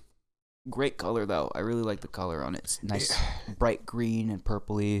great color though. I really like the color on it. It's nice, bright green and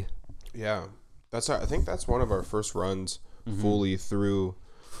purpley. Yeah, I think that's one of our first runs fully through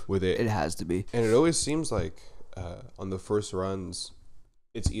with it. It has to be. And it always seems like on the first runs,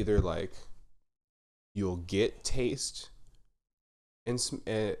 it's either like you'll get taste and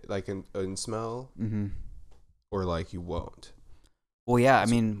and smell, or like you won't. Well, yeah,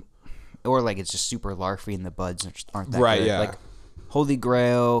 or like it's just super larfy and the buds aren't that right. Good. Yeah, like Holy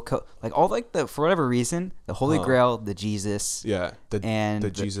Grail, like all like for whatever reason, the Holy Grail, the Jesus,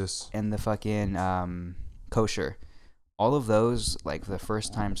 the Jesus, and the fucking kosher. All of those, like the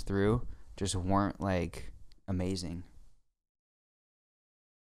first times through, just weren't like amazing.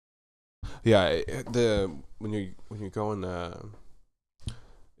 Yeah, when you go in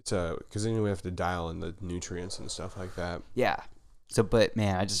it's because then you have to dial in the nutrients and stuff like that. Yeah. So, but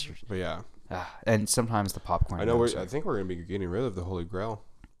man, yeah. And sometimes the popcorn. I think we're gonna be getting rid of the Holy Grail.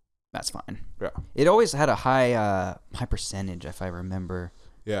 That's fine. Yeah. It always had a high percentage, if I remember.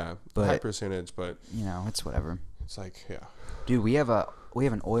 Yeah, but high percentage, but it's whatever. It's like, yeah. Dude, we have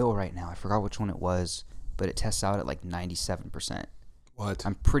an oil right now. I forgot which one it was, but it tests out at like 97%. What?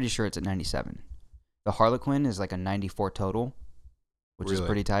 I'm pretty sure it's at 97. The Harlequin is like a 94 total, which is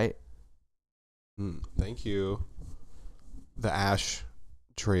pretty tight. Thank you. The ash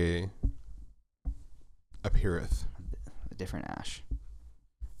tree appeareth. A different ash.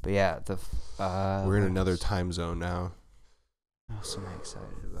 But yeah, we're in another time zone now. What else am I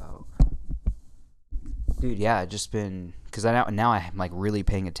excited about? Dude, yeah, just been, because now I'm like really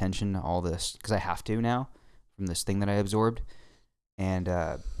paying attention to all this, because I have to now from this thing that I absorbed. And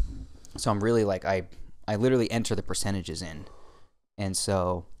so I'm really like, I literally enter the percentages in. And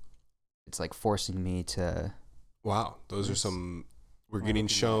so it's like forcing me to. Wow, those are some. We're getting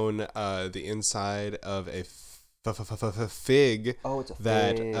shown the inside of a fig. Oh, it's a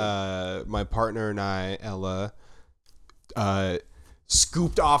fig. That my partner and I, Ella,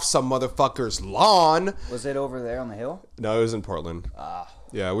 scooped off some motherfucker's lawn. Was it over there on the hill? No, it was in Portland.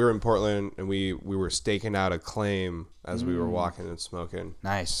 Yeah, we were in Portland, and we were staking out a claim as we were walking and smoking.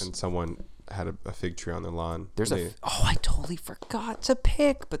 Nice. And someone had a fig tree on their lawn. I totally forgot to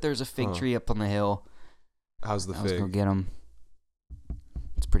pick, but there's a fig tree up on the hill. How's the fig? Let's go get them.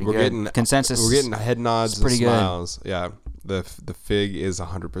 It's pretty good. Consensus. We're getting head nods and smiles. Good. Yeah. The fig is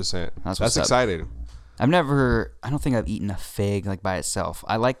 100%. That's exciting. I don't think I've eaten a fig like by itself.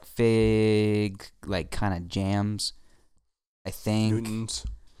 I like fig like kind of jams. I think. Newtons.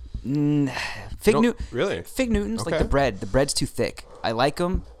 Really? Fig Newtons, okay. Like the bread's too thick. I like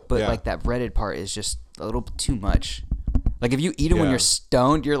them, but like that breaded part is just a little too much. Like if you eat them when you're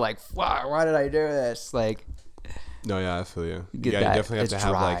stoned, you're like, wow, why did I do this? Like. No, yeah, I feel you. You definitely have to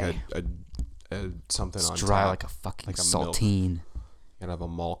have like a something it's on dry tap, like a fucking like saltine. You gotta have a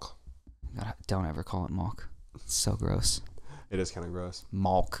malk. Don't ever call it malk. It's so gross. It is kind of gross.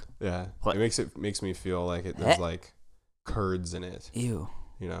 Malk. Yeah. What? It makes me feel like there's like curds in it. Ew.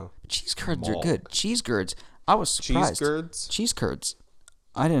 You know. Cheese curds are good. Cheese curds. I was surprised. Cheese curds.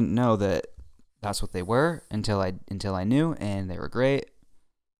 I didn't know that that's what they were until I knew, and they were great.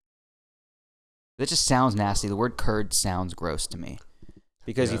 That just sounds nasty. The word curd sounds gross to me.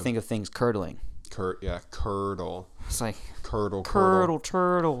 Because you think of things curdling. Curdle. It's like curdle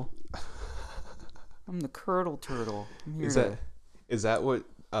turtle. I'm the curdle turtle. Is that what?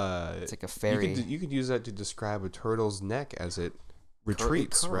 It's like a fairy. You could use that to describe a turtle's neck as it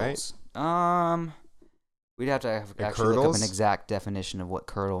retreats, right? We'd have to actually look up an exact definition of what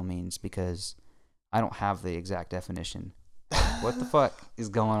curdle means because I don't have the exact definition. What the fuck is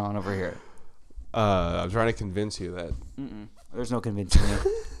going on over here? I'm trying to convince you that. There's no convincing me.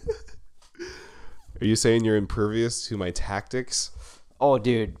 Are you saying you're impervious to my tactics? Oh,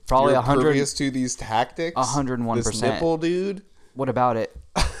 dude, probably 100. Impervious to these tactics? 101%. This nipple, dude. What about it?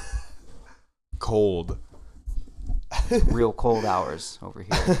 Cold. Real cold hours over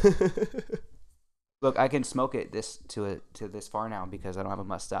here. Look, I can smoke it to this far now because I don't have a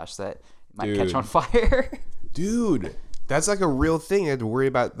mustache that might catch on fire. Dude, that's like a real thing. You have to worry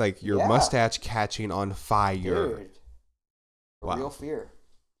about like your mustache catching on fire. Dude. Wow. Real fear.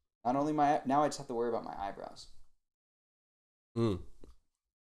 Not only now I just have to worry about my eyebrows.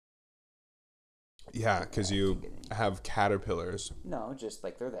 Yeah, because you have caterpillars. No, just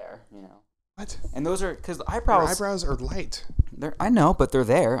like they're there, you know. What? And those are because the eyebrows. Your eyebrows are light. I know, but they're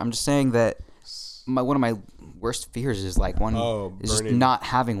there. I'm just saying that one of my worst fears is like just not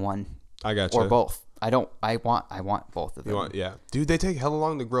having one. I got you. Or both. I want both of them. Dude, they take hella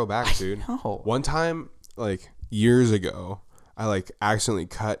long to grow back, dude. I know. One time, like years ago, I like accidentally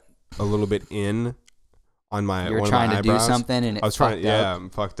cut a little bit in on my. You were trying to do something, and I was trying. I'm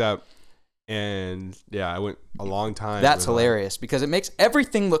fucked up. And I went a long time. That's hilarious because it makes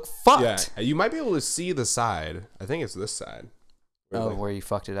everything look fucked. Yeah, you might be able to see the side. I think it's this side. Where you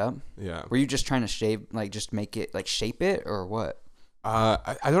fucked it up? Yeah. Were you just trying to shave, like just make it, like shape it or what?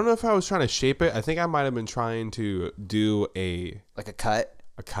 I don't know if I was trying to shape it. I think I might have been trying to do a cut.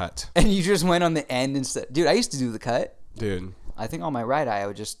 A cut. And you just went on the end instead. Dude, I used to do the cut. Dude. I think on my right eye I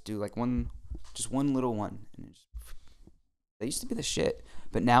would just do like one little one. And they used to be the shit.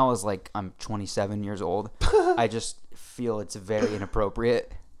 But now as like I'm 27 years old, I just feel it's very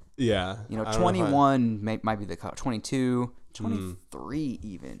inappropriate. Yeah. 21 might be the cut. 22, 23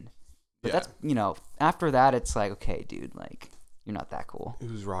 even. But that's, after that it's like, okay, dude, like you're not that cool.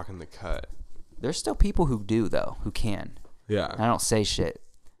 Who's rocking the cut? There's still people who do though, who can. Yeah. And I don't say shit.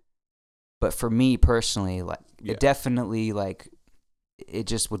 But for me personally, like it definitely like it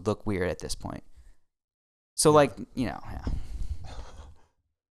just would look weird at this point. So like,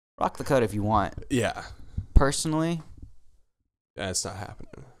 rock the cut if you want. Yeah. Personally, it's not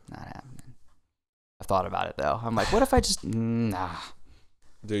happening. Not happening. I've thought about it though. I'm like, what if I just Dude,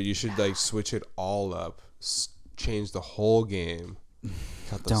 you should like switch it all up. Change the whole game.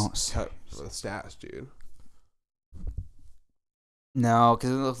 Cut the stats, dude. No,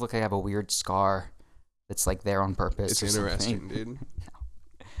 because it looks like I have a weird scar that's like there on purpose. It's interesting, dude. No.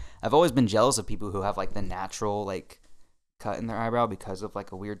 I've always been jealous of people who have like the natural like cut in their eyebrow because of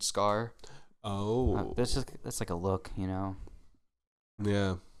like a weird scar. Oh. That's like a look,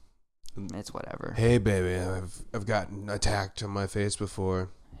 Yeah. It's whatever. Hey, baby, I've gotten attacked on my face before.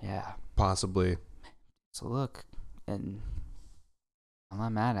 Yeah. Possibly. It's a look, and I'm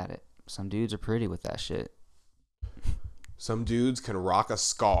not mad at it. Some dudes are pretty with that shit. Some dudes can rock a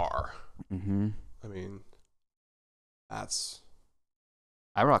scar. Mm-hmm. I mean,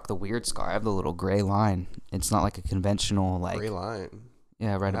 I rock the weird scar. I have the little gray line. It's not like a conventional like gray line.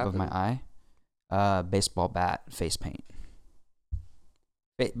 Yeah, right above my eye. Baseball bat, face paint.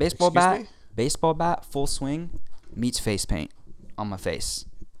 Baseball bat, full swing, meets face paint on my face.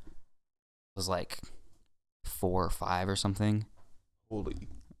 It was like 4 or 5 or something. Holy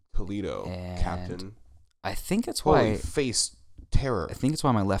Toledo, Captain. I think it's why face terror. I think it's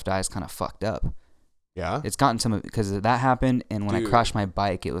why my left eye is kind of fucked up. Yeah. It's gotten some of because that happened, and when I crashed my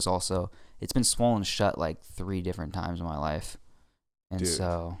bike, it's been swollen shut like 3 different times in my life, and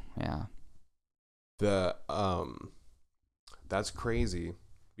so yeah. That's crazy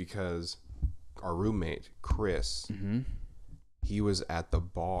because our roommate Chris, he was at the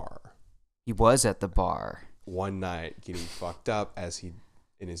bar. He was at the bar one night getting fucked up as he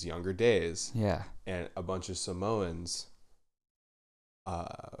in his younger days. Yeah. And a bunch of Samoans.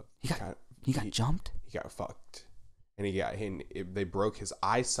 He got jumped. He got fucked, and they broke his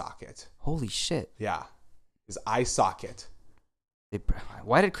eye socket. Holy shit! Yeah, his eye socket.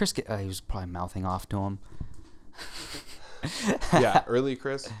 Why did Chris get? He was probably mouthing off to him. Yeah, early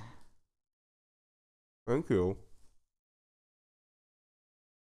Chris. Thank you.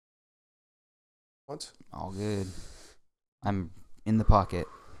 What? All good. I'm in the pocket.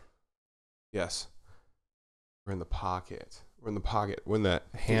 Yes. We're in the pocket. We're in the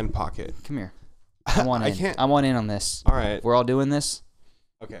hand pocket. Come here. I want in. I want in on this. All right. We're all doing this?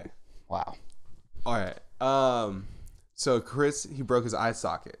 Okay. Wow. All right. So Chris, he broke his eye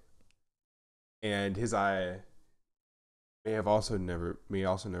socket. And his eye may also never be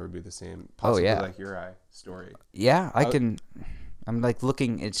the same. Possibly like your eye story. Yeah, I'm like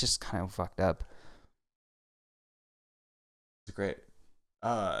looking, it's just kind of fucked up. It's great.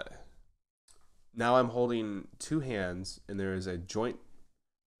 Now I'm holding 2 hands, and there is a joint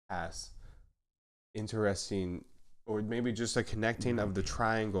pass. Interesting, or maybe just a connecting of the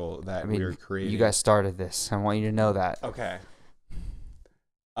triangle that we are creating. You guys started this. I want you to know that. Okay.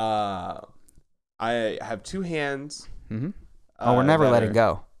 I have 2 hands. Mm-hmm. We're never letting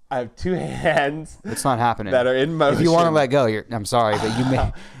go. I have 2 hands. It's not happening. That are in motion. If you want to let go, I'm sorry, but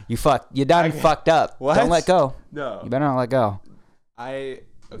you done fucked up. What? Don't let go. No. You better not let go. Okay.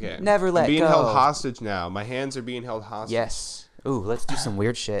 Never let go. I'm being held hostage now. My hands are being held hostage. Yes. Ooh, let's do some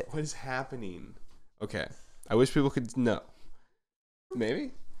weird shit. What is happening? Okay. I wish people could know.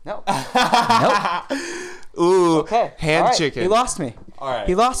 Maybe? No. Nope. Ooh. Okay. Hand chicken. He lost me. All right.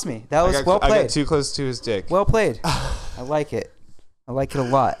 He lost me. That was well played. I got too close to his dick. Well played. I like it. I like it a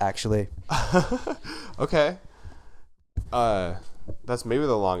lot, actually. Okay. That's maybe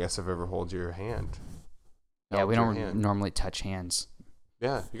the longest I've ever held your hand. Yeah, we don't normally touch hands.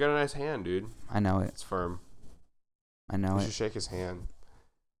 Yeah, you got a nice hand, dude. I know it. It's firm. I know You should shake his hand.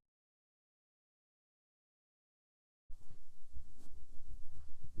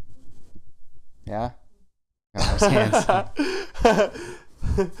 Yeah? Got nice hands.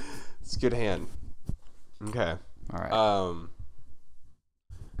 It's a good hand. Okay. All right.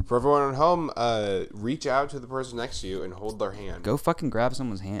 For everyone at home, reach out to the person next to you and hold their hand. Go fucking grab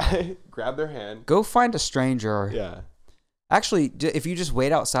someone's hand. Grab their hand. Go find a stranger. Yeah. Actually, if you just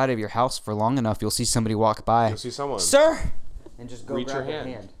wait outside of your house for long enough, you'll see somebody walk by. You'll see someone. Sir! And just go reach grab your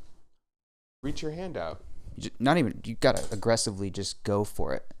their hand. Reach your hand out. You gotta aggressively just go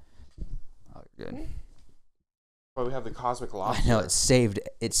for it. Oh, good. Well, we have the cosmic lobster. I know, it's saved.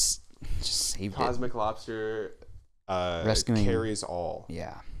 It's just saved Cosmic lobster rescuing carries all.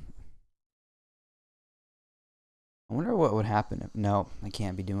 Yeah. I wonder what would happen. No, I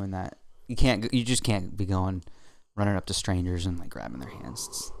can't be doing that. You just can't be running up to strangers and like grabbing their hands.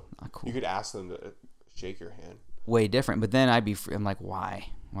 It's not cool. You could ask them to shake your hand. Way different, but then I'm like, why?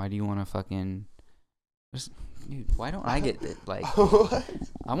 Why do you want to fucking? Dude, why don't I get it? Like, what?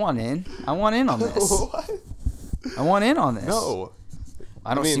 I want in on this. What? I want in on this. No.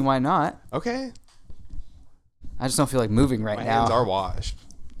 I don't see why not. Okay. I just don't feel like moving right now. My hands are washed.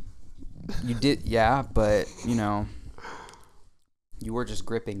 You did, yeah, but you were just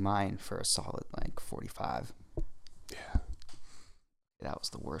gripping mine for a solid like 45. Yeah. That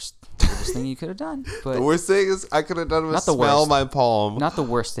was the weirdest thing you could have done. But the worst thing is I could have done was smell my palm. Not the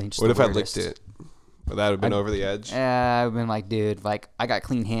worst thing. Just what if I licked it? Would that have been over the edge? Yeah, I've been like, dude, like I got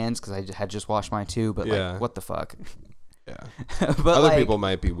clean hands because I had just washed mine too. But like, what the fuck? Yeah. But other people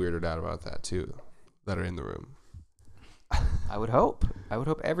might be weirded out about that too, that are in the room. I would hope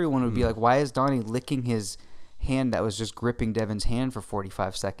everyone would be like, why is Donnie licking his hand that was just gripping Devon's hand for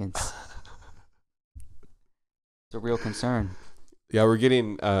 45 seconds? It's a real concern. Yeah, we're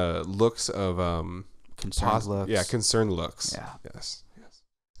getting looks of concerned looks. Yeah, concerned looks. Yeah. Yes.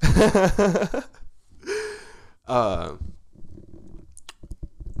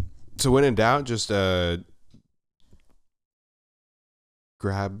 So when in doubt, just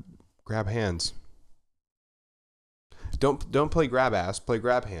grab hands. Don't play grab ass. Play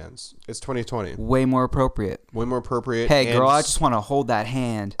grab hands. It's 2020. Way more appropriate. Hey, girl, I just want to hold that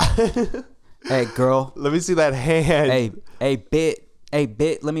hand. Hey, girl. Let me see that hand. Hey, bit.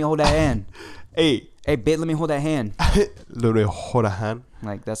 Let me hold that hand. Hey, bit. Let me hold that hand. Let me hold a hand.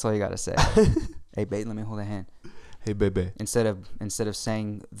 Like, that's all you gotta say. Hey, babe, let me hold a hand. Hey, baby. Instead of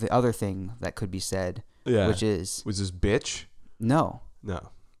saying the other thing that could be said, which is bitch? No.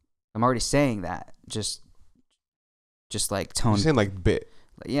 I'm already saying that. Just like tone. You're saying like bit.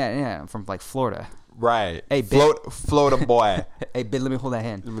 Yeah. I'm from like Florida. Right. Hey, Florida boy. Hey, babe, let me hold that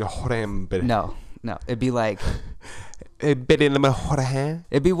hand. Let me hold a hand, baby. No. It'd be like. Hey, baby, let me hold a hand.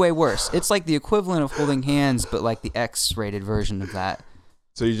 It'd be way worse. It's like the equivalent of holding hands, but like the X-rated version of that.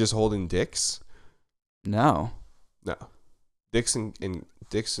 So you're just holding dicks? No. Dicks and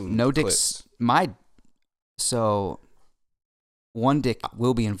no clits. dicks. So one dick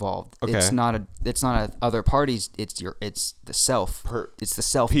will be involved. Okay. It's not a other parties. It's the self. It's the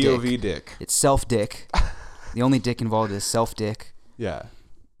self POV dick. It's self dick. The only dick involved is self dick. Yeah.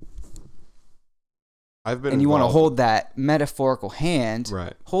 I've been. And you want to hold that metaphorical hand.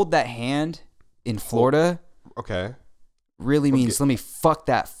 Right. Hold that hand in Florida. Okay. Really means let me fuck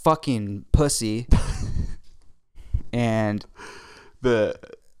that fucking pussy. And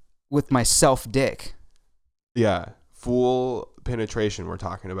with my self dick. Yeah. Full penetration we're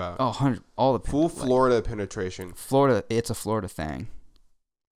talking about. Oh, all the full Florida penetration. Florida, it's a Florida thing.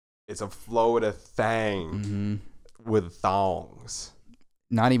 It's a Florida thing with thongs.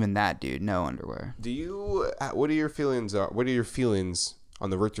 Not even that, dude. No underwear. What are your feelings on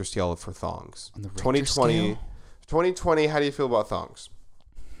the Richter scale for thongs? On the Richter scale? 2020, how do you feel about thongs?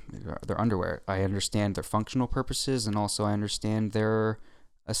 They're underwear. I understand their functional purposes, and also I understand their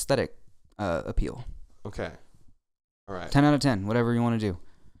aesthetic appeal. Okay. All right. 10 out of 10. Whatever you want to do.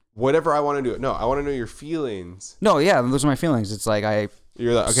 Whatever I want to do. No, I want to know your feelings. No, yeah, those are my feelings. It's like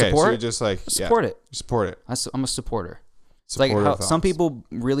you're like, okay, support, so you're just like support it. You support it. I'm a supporter. It's Supporter like how some people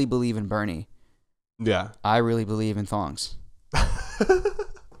really believe in Bernie. Yeah. I really believe in thongs. I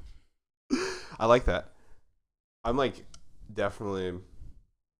like that. I'm like definitely.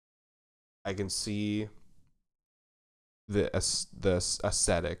 I can see the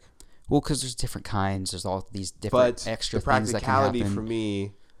aesthetic. Well, because there's different kinds. There's all these different extra things that can happen. The practicality for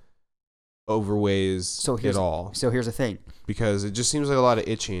me overweighs it all. So here's the thing. Because it just seems like a lot of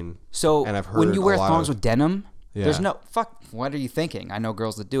itching. So and I've heard when you wear thongs with denim, there's no fuck. What are you thinking? I know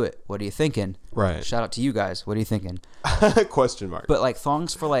girls that do it. What are you thinking? Right. Shout out to you guys. What are you thinking? Question mark. But like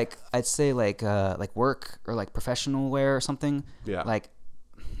thongs for like I'd say like work or like professional wear or something. Yeah. Like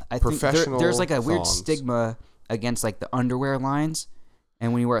I think there's like a thongs. weird stigma against like the underwear lines.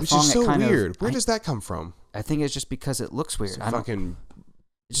 And when you wear a thong, which is so it kind weird. of, Where does that come from? I think it's just because it looks weird. It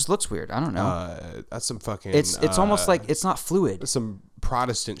just looks weird. I don't know. That's some fucking. It's almost like it's not fluid. Some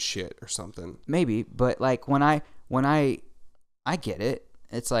Protestant shit or something. Maybe, but like when I get it.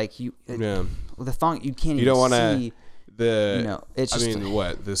 It's like the thong you can't. You don't want to see. It's just. I mean,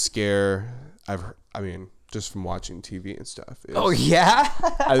 what the scare? Just from watching TV and stuff. Oh yeah.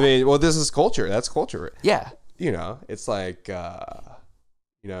 I mean, well, this is culture. That's culture. Yeah. It's like.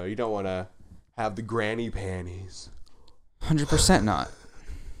 You don't want to have the granny panties. 100% not.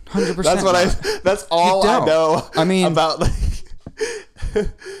 100%. That's what that's all I know. I mean, about like.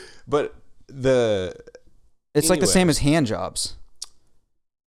 But it's like the same as hand jobs.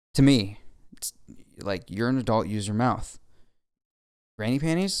 To me, it's like you're an adult. Use your mouth. Granny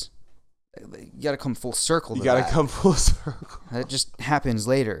panties. You gotta come full circle. You gotta come full circle. That just happens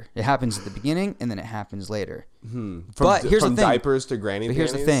later. It happens at the beginning, and then it happens later. But here's the thing: diapers to granny panties.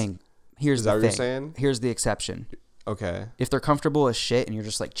 Here's the thing. Is that what you're saying? Here's the exception. Okay. If they're comfortable as shit and you're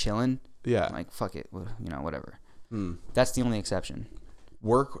just like chilling, like fuck it, whatever. That's the only exception.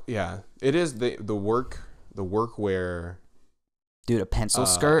 Work, yeah, it is the workwear. Dude, a pencil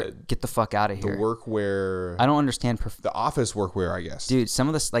skirt? Get the fuck out of here. The workwear. I don't understand. The office workwear, I guess. Dude, some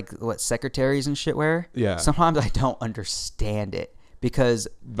of this, like, what secretaries and shit wear? Yeah. Sometimes I don't understand it because...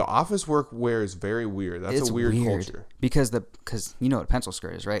 The office workwear is very weird. That's a weird culture. Because you know what a pencil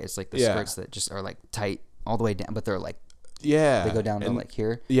skirt is, right? It's like the skirts that just are, like, tight all the way down, but they're, like... Yeah. They go down to, like,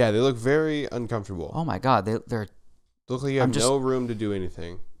 here. Yeah, they look very uncomfortable. Oh, my God. They're... They look like you have no room to do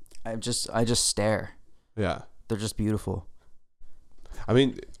anything. I just stare. Yeah. They're just beautiful. I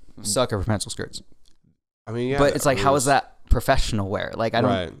mean, sucker for pencil skirts. I mean, yeah, but it's like, how is that professional wear? Like, I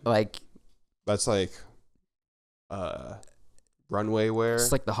don't like. That's like, runway wear.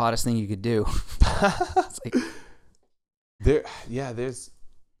 It's like the hottest thing you could do. It's like there's,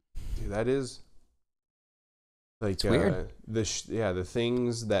 dude, that is like it's weird. The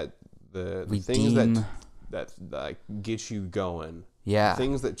things that the we things deem... that like get you going. Yeah. The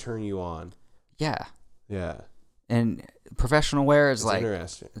things that turn you on. Yeah. Yeah. And professional wear is like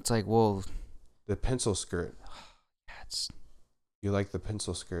interesting. It's like, well, the pencil skirt. You like the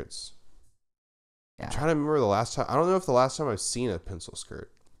pencil skirts? Yeah. I'm trying to remember the last time. I don't know if the last time I've seen a pencil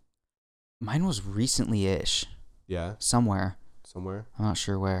skirt. Mine was recently-ish. Yeah. Somewhere. I'm not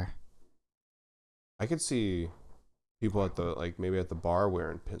sure where. I could see people at the maybe at the bar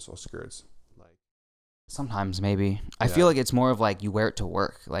wearing pencil skirts. Sometimes maybe. I feel like it's more of like you wear it to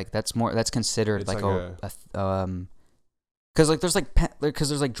work. Like that's considered like a because like there's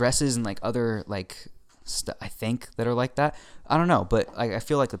like dresses and like other like I think that are like that. I don't know, but I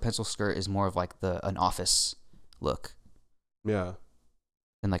feel like the pencil skirt is more of like an office look. Yeah.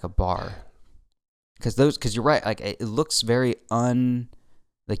 Than like a bar. Because you're right. Like it looks very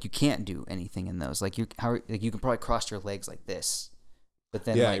like you can't do anything in those. Like you can probably cross your legs like this, but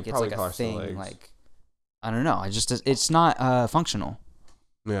then like it's like a thing like. I don't know. It's not functional.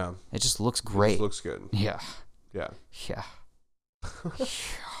 Yeah. It just looks great. It looks good. Yeah. Yeah. Yeah.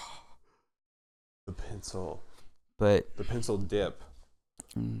 The pencil. But the pencil dip.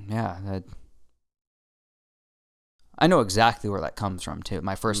 Yeah. I know exactly where that comes from too.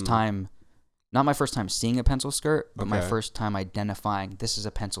 My first time, not my first time seeing a pencil skirt, but my first time identifying this is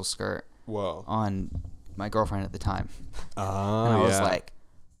a pencil skirt. Whoa. On my girlfriend at the time. Oh, and I was like,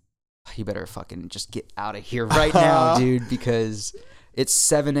 you better fucking just get out of here right now, dude, because it's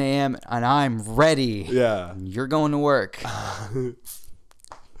 7 a.m. and I'm ready. Yeah. You're going to work.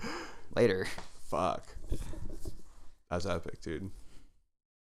 Later. Fuck. That's epic, dude.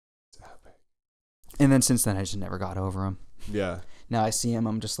 It's epic. And then since then, I just never got over him. Yeah. Now I see him,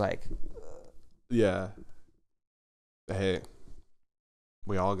 I'm just like... Yeah. Hey. I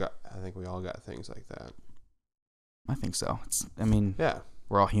think we all got things like that. I think so. Yeah.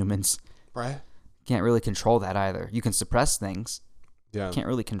 We're all humans. Right. Can't really control that either. You can suppress things. Yeah. Can't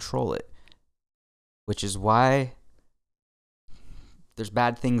really control it. Which is why there's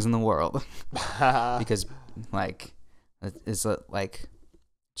bad things in the world. Because, like, it's like,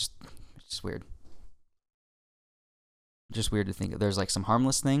 just weird. Just weird to think. There's, like, some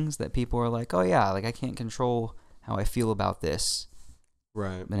harmless things that people are like, oh, yeah, like, I can't control how I feel about this.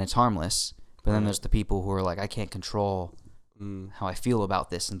 Right. And it's harmless. But then there's the people who are like, I can't control how I feel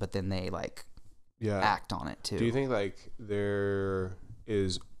about this, but then they like act on it too. Do you think like there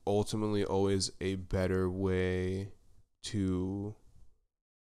is ultimately always a better way to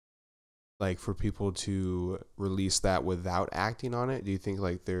like for people to release that without acting on it? Do you think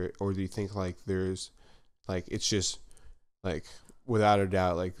like do you think like there's like it's just like without a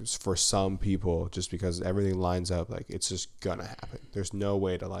doubt like for some people just because everything lines up like it's just gonna happen. There's no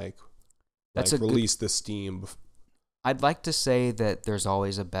way to like release the steam. I'd like to say that there's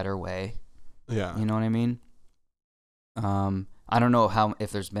always a better way. Yeah. You know what I mean? I don't know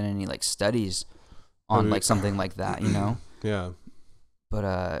if there's been any like studies on like something like that, you know? Yeah.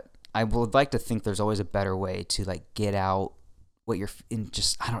 But I would like to think there's always a better way to like get out what you're in.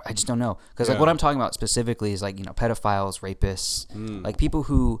 I just don't know. Because like what I'm talking about specifically is like, you know, pedophiles, rapists, like people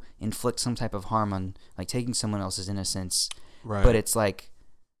who inflict some type of harm on like taking someone else's innocence. Right. But it's like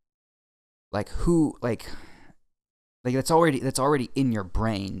who like that's already in your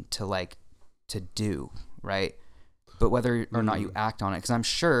brain to do, right? But whether or not you act on it, because I'm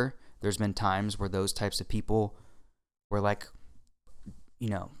sure there's been times where those types of people were like, you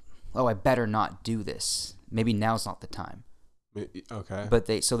know, oh, I better not do this. Maybe now's not the time. Okay. But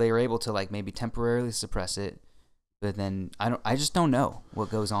they were able to like maybe temporarily suppress it, but then I just don't know what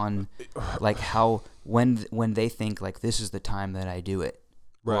goes on, like how when they think like this is the time that I do it,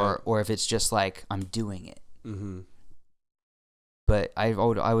 right? Or if it's just like I'm doing it. Mm-hmm. But I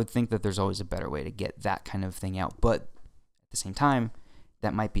would think that there's always a better way to get that kind of thing out. But at the same time,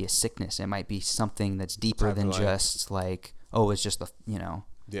 that might be a sickness. It might be something that's deeper than just like, oh, it's just you know.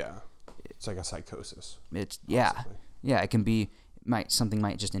 Yeah. It's like a psychosis. It's yeah. It can be something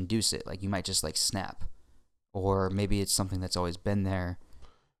might just induce it. Like you might just like snap, or maybe it's something that's always been there.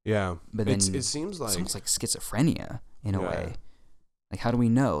 Yeah. But then it seems like it's almost like schizophrenia in a way. Like how do we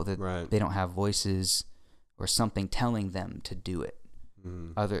know that they don't have voices or something telling them to do it?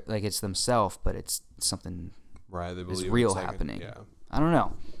 Other like it's themselves, but it's something they believe is real like happening. I don't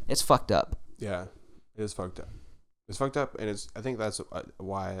know. It's fucked up. Yeah, it is fucked up. It's fucked up, and I think that's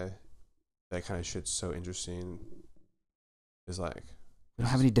why that kind of shit's so interesting. Is like we don't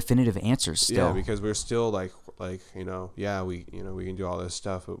have any definitive answers still. Yeah, because we're still like you know, we can do all this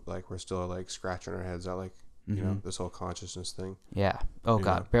stuff, but like we're still like scratching our heads out like you know this whole consciousness thing. Yeah. Oh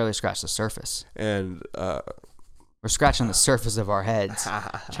god, barely scratched the surface. And we're scratching the surface of our heads,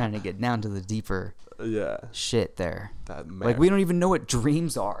 trying to get down to the deeper shit there. Like, we don't even know what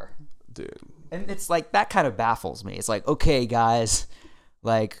dreams are. Dude. And it's like, that kind of baffles me. It's like, okay, guys,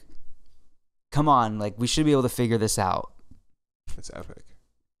 like, come on. Like, we should be able to figure this out. It's epic.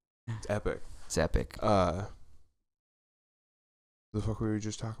 It's epic. It's epic. The fuck were we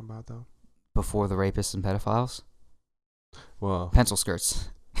just talking about, though? before the rapists and pedophiles? Well, pencil skirts.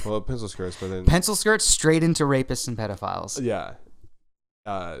 Well, pencil skirts, but then pencil skirts straight into rapists and pedophiles. Yeah.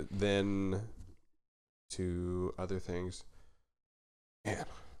 Then to other things. Man,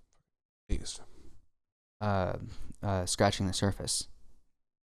 please. Scratching the surface.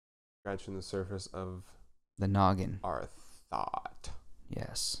 Scratching the surface of the noggin. Our thought.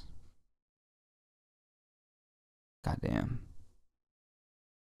 Yes. Goddamn.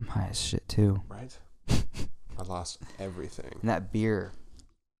 I'm high as shit too. Right? I lost everything. And that beer.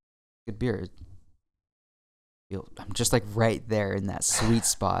 Good beer. I'm just like right there in that sweet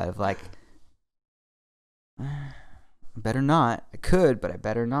spot of like, I better not. I could, but I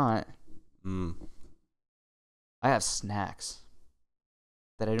better not. I have snacks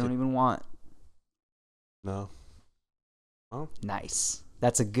that I don't even want. No. Oh. Nice.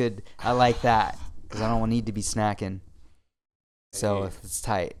 That's a good. I like that because I don't need to be snacking. So if it's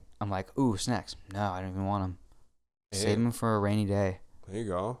tight, I'm like, ooh, snacks. No, I don't even want them. Save them for a rainy day. There you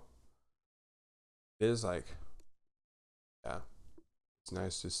go. It is like, yeah, it's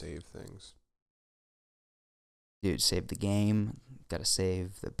nice to save things. Dude, save the game. Gotta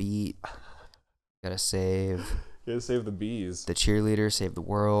save the beat. Gotta save. You gotta save the bees. The cheerleader. Save the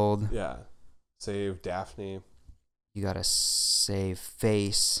world. Yeah. Save Daphne. You gotta save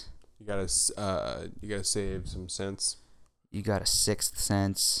face. You gotta save some sense. You got a sixth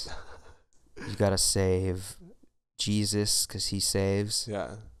sense. You gotta save Jesus because he saves.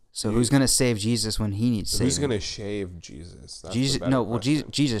 Yeah. So who's gonna save Jesus when he needs saving? Who's gonna shave Jesus? That's Jesus. No. Well,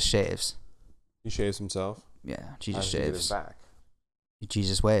 Jesus shaves. He shaves himself. Yeah. Jesus shaves. shaves. His back.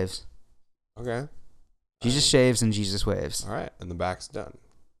 Jesus waves. Okay. Jesus shaves and Jesus waves. All right, and the back's done.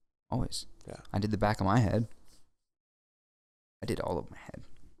 Always. Yeah. I did the back of my head. I did all of my head.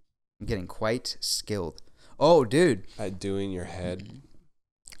 I'm getting quite skilled. Oh, dude. At doing your head.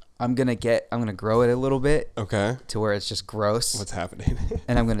 I'm gonna grow it a little bit. Okay. To where it's just gross. What's happening?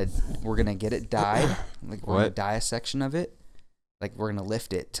 And we're gonna get it dyed. Like we're gonna dye a section of it. Like we're gonna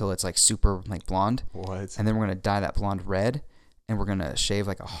lift it till it's like super like blonde. What? And then we're gonna dye that blonde red, and we're gonna shave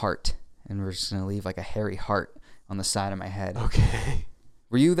like a heart, and we're just gonna leave like a hairy heart on the side of my head. Okay.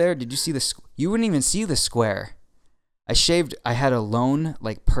 Were you there? Did you see the? You wouldn't even see the square. I had a lone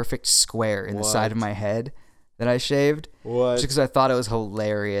like perfect square in the side of my head that I shaved. What? Just because I thought it was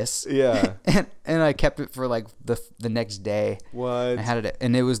hilarious. Yeah. and I kept it for like the next day. What? I had it,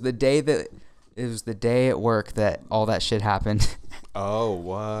 and it was the day at work that all that shit happened. Oh,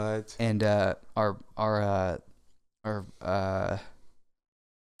 what? And our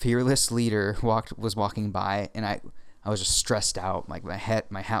fearless leader was walking by, and I was just stressed out. Like my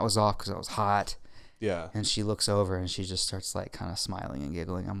hat was off because I was hot. Yeah. And she looks over and she just starts like kind of smiling and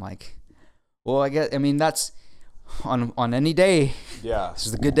giggling. I'm like, well, I mean that's on any day. Yeah. This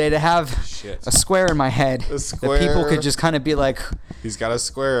is a good day to have a square in my head. A square. That people could just kind of be like, he's got a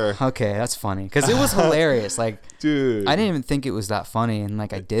square. Okay, that's funny. Because it was hilarious. Like, dude, I didn't even think it was that funny. And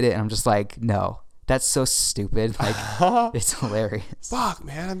like I did it and I'm just like, no, that's so stupid. Like, it's hilarious. Fuck,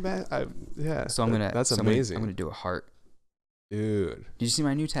 man. I'm bad. Yeah. So that's amazing. I'm going to do a heart. Dude. Did you see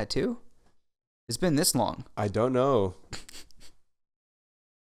my new tattoo? It's been this long. I don't know.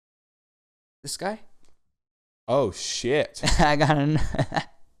 This guy? Oh shit! I got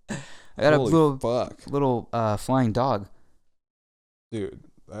Holy little flying dog. Dude,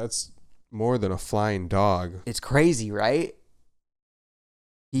 that's more than a flying dog. It's crazy, right?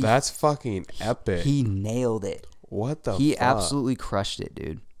 That's fucking epic. He nailed it. What the? He fuck? absolutely crushed it,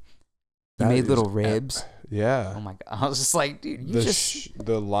 dude. He made little ribs. Yeah. Oh my god! I was just like, dude,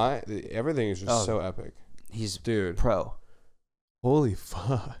 everything is just so epic. He's dude pro. Holy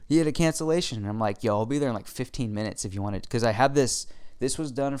fuck. He had a cancellation, and I'm like, yo, I'll be there in like 15 minutes if you wanted, because I have this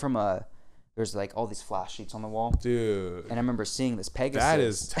was done from there's like all these flash sheets on the wall, dude, and I remember seeing this Pegasus. That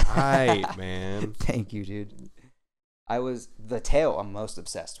is tight, man. Thank you, dude. The tail I'm most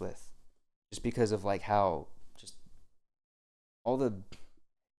obsessed with, just because of like how just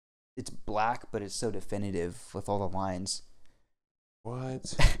it's black, but it's so definitive with all the lines.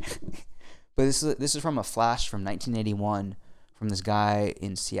 What? But this is from a flash from 1981 from this guy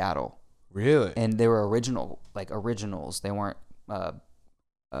in Seattle. Really? And they were originals. They weren't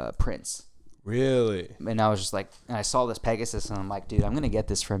prints. Really? And I was just like, and I saw this Pegasus, and I'm like, dude, I'm gonna get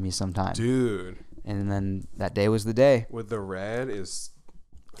this from you sometime. Dude. And then that day was the day. With the red is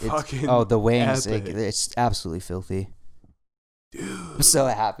fucking the wings. It's absolutely filthy. Dude. I'm so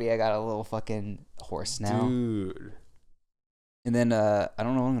happy I got a little fucking horse now. Dude. And then I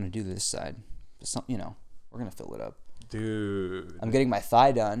don't know what I'm gonna do to this side. Just we're gonna fill it up. Dude. I'm getting my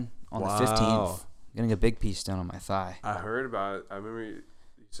thigh done on the 15th. I'm getting a big piece done on my thigh. I heard about it. I remember you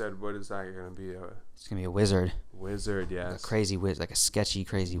said, what is that? You're gonna be It's gonna be a wizard. Wizard, yes. A crazy wizard, like a sketchy,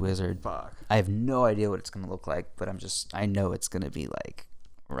 crazy wizard. Fuck. I have no idea what it's gonna look like, but I know it's gonna be like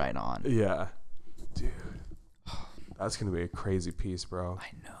right on. Yeah, dude, that's gonna be a crazy piece, bro.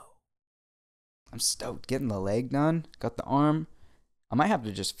 I know. I'm stoked. Getting the leg done. Got the arm. I might have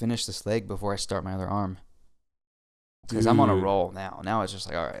to just finish this leg before I start my other arm. Because I'm on a roll now. Now it's just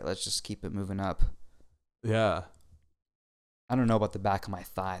like, all right, let's just keep it moving up. Yeah. I don't know about the back of my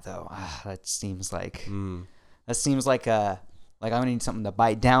thigh though. That seems like I'm gonna need something to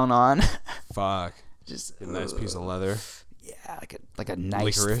bite down on. Fuck. Just a nice piece of leather. Yeah, like a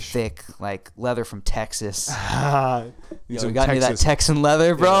nice Licorice. thick like leather from Texas. You got any of that Texan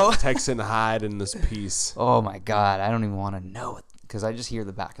leather, bro? Yeah, Texan hide in this piece. Oh my god, I don't even want to know it because I just hear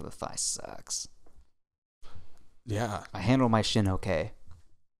the back of the thigh sucks. Yeah. I handle my shin okay,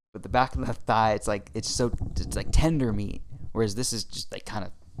 but the back of the thigh, it's like tender meat, whereas this is just like kind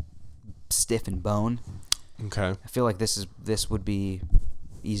of stiff and bone. Okay. I feel like this would be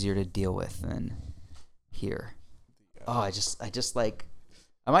easier to deal with than here. Yeah. Oh, I just like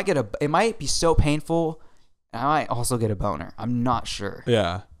it might be so painful. I might also get a boner. I'm not sure.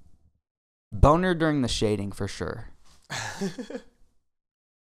 Yeah. Boner during the shading for sure.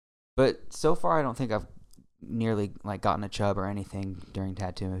 But so far, I don't think I've nearly like gotten a chub or anything during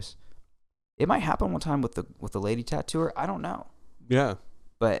tattoos. It might happen one time with the lady tattooer. I don't know. Yeah.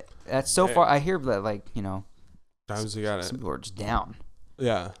 But that's so far. I hear that times you got it. Some people are just down.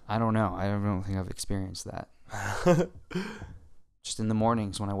 Yeah. I don't know. I don't think I've experienced that. Just in the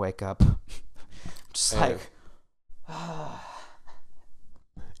mornings when I wake up, just like.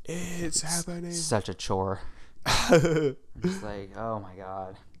 It's happening. Such a chore. Just like, oh my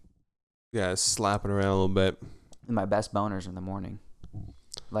god. Yeah, slapping around a little bit. And my best boners in the morning.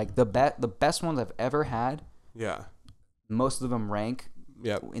 Like the best ones I've ever had. Yeah. Most of them rank.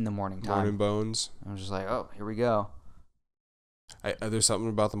 Yep. In the morning time. Morning bones. I was just like, oh, here we go. There's something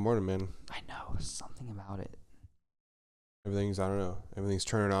about the morning, man. I know. There's something about it. Everything's, I don't know. Everything's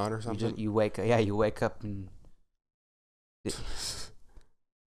turning on or something. You wake up and. I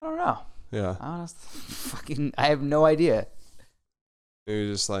don't know. Yeah. I have no idea. We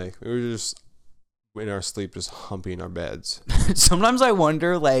were just in our sleep, just humping our beds. Sometimes I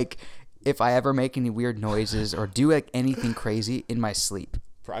wonder, like, if I ever make any weird noises or do like anything crazy in my sleep.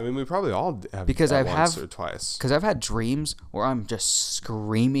 I mean, we probably all have because once or twice. Because I've had dreams where I'm just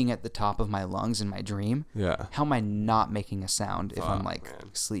screaming at the top of my lungs in my dream. Yeah. How am I not making a sound if I'm like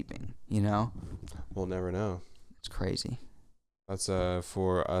sleeping? You know. We'll never know. It's crazy. That's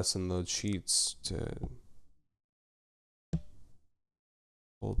for us and the sheets to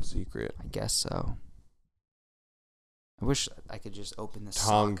hold secret. I guess so. I wish I could just open this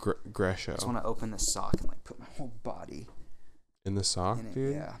Tom sock. Gresham. I just want to open this sock and like put my whole body in the sock,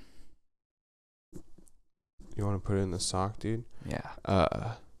 dude. Yeah. You want to put it in the sock, dude?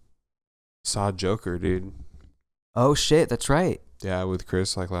 Yeah. Saw Joker, dude. Oh shit, that's right. Yeah, with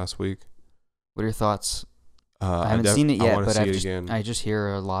Chris like last week. What are your thoughts? I haven't seen it yet, but I just hear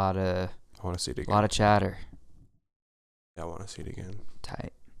a lot of. I want to see it again. A lot of chatter. Yeah, I want to see it again.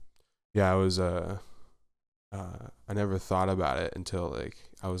 Tight. Yeah, I was I never thought about it until like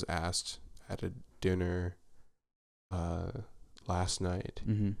I was asked at a dinner last night.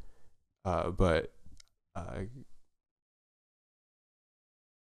 Mm-hmm. But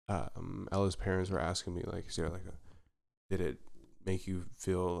Ella's parents were asking me like, is there like did it make you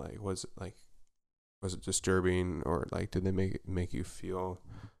feel like was it disturbing or like did they make you feel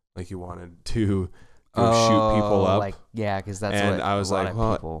like you wanted to shoot people up? Like because that's and what I was a lot like, of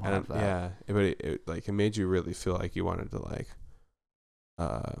well, people have that. Yeah, but it made you really feel like you wanted to like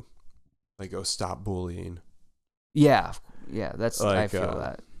go stop bullying. Yeah, that's like, I feel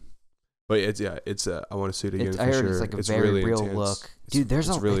that. But it's I want to see it again for I heard sure. It's like a very really real intense. look, dude.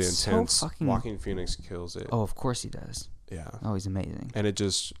 It's really it's intense. So fucking... Joaquin Phoenix kills it. Oh, of course he does. Yeah. Oh, he's amazing. And it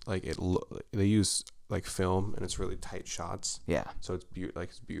just like they use like film and it's really tight shots. Yeah. So it's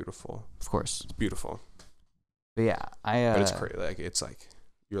it's beautiful. Of course. It's beautiful. But yeah, but it's crazy. Like it's like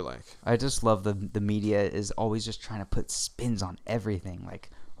you're like. I just love the media is always just trying to put spins on everything. Like,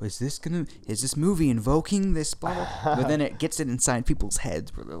 is this movie invoking this blah, blah? But then it gets it inside people's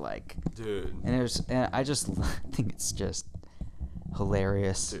heads where they're like, dude. And I just think it's just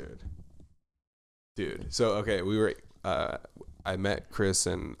hilarious, dude. So okay, we were I met Chris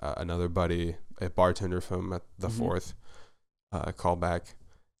and another buddy, a bartender from the Fourth, callback,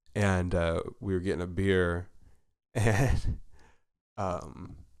 and we were getting a beer, and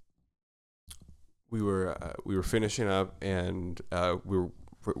we were finishing up, and we were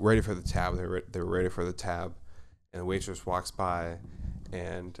ready for the tab. They were ready for the tab, and the waitress walks by,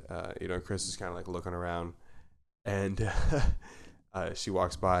 and Chris is kind of like looking around, and she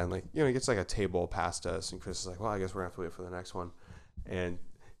walks by and like gets like a table past us, and Chris is like, well, I guess we're gonna have to wait for the next one, and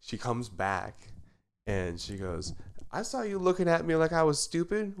she comes back and she goes, I saw you looking at me like I was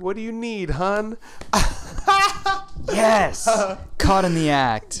stupid. What do you need, hun? Yes. Caught in the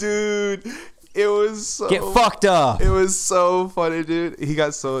act. Dude, it was so... Get fucked up. It was so funny, dude. He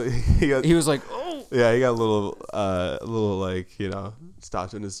was like, oh. Yeah, he got a little like,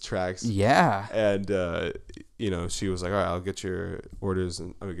 stopped in his tracks. Yeah. And, she was like, all right, I'll get your orders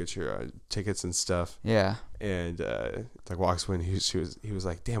and I'll get your tickets and stuff. Yeah. And, like, walks when he was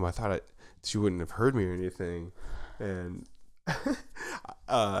like, damn, I thought she wouldn't have heard me or anything. And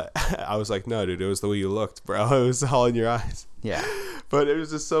I was like, no, dude, it was the way you looked, bro. It was all in your eyes. Yeah. But it was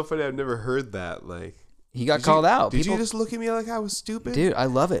just so funny. I've never heard that. Like, he got called out. Did you just look at me like I was stupid? Dude, I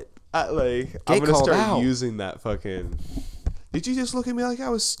love it. I'm going to start using that fucking... Did you just look at me like I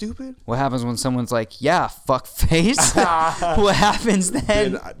was stupid? What happens when someone's like, yeah, fuck face? What happens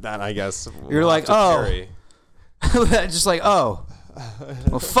then? Then I guess you're like, oh. Just like, oh.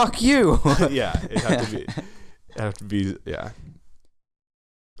 Well, fuck you. Yeah, it have to be, yeah.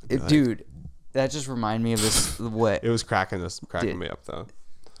 Dude, that just reminded me of this. What? It was cracking me up though.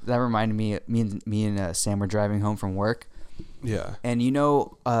 That reminded me. Me and Sam were driving home from work. Yeah. And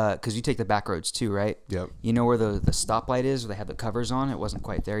because you take the back roads too, right? Yep. You know where the stoplight is, where they have the covers on? It wasn't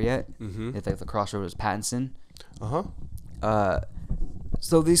quite there yet. Mm-hmm. It's like the crossroad was Pattinson. Uh-huh.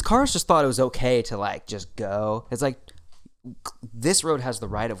 So these cars just thought it was okay to like just go. It's like this road has the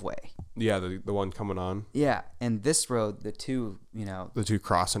right of way. Yeah, the one coming on. Yeah, and this road, the two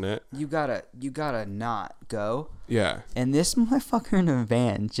crossing it. You gotta not go. Yeah. And this motherfucker in a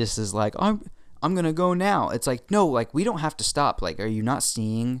van just is like, I'm gonna go now. It's like, no, like we don't have to stop. Like, are you not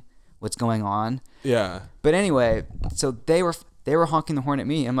seeing what's going on? Yeah. But anyway, so they were honking the horn at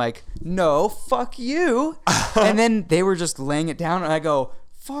me. I'm like, no, fuck you. And then they were just laying it down, and I go,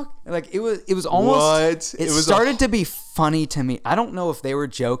 fuck. Like it was almost. What? It started to be funny to me. I don't know if they were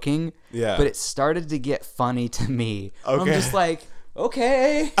joking. Yeah. But it started to get funny to me. Okay. I'm just like,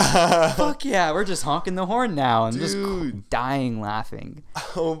 okay, fuck yeah, we're just honking the horn now and just dying laughing.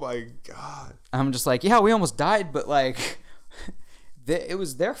 Oh my god. I'm just like, yeah, we almost died, but like, it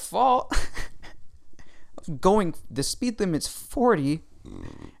was their fault. The speed limit's 40,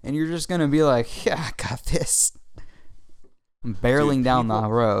 and you're just gonna be like, yeah, I got this. I'm barreling down the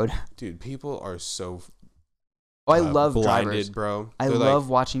road. Dude, people are so. I love blinded, drivers, bro. I love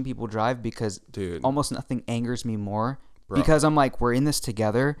watching people drive because almost nothing angers me more. Bro. Because I'm like, we're in this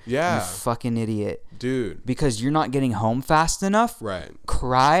together. Yeah. You fucking idiot. Dude. Because you're not getting home fast enough. Right.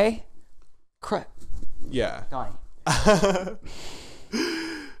 Cry. Yeah. Donnie.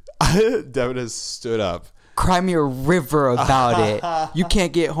 Devon has stood up. Cry me a river about it. You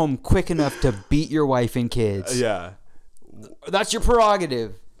can't get home quick enough to beat your wife and kids. Yeah. That's your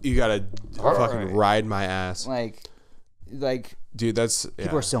prerogative. You gotta fucking ride my ass. Like, dude, that's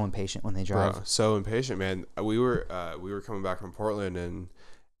people are so impatient when they drive. Bro, so impatient, man. We were coming back from Portland, and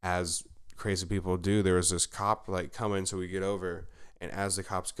as crazy people do, there was this cop like coming, so we get over, and as the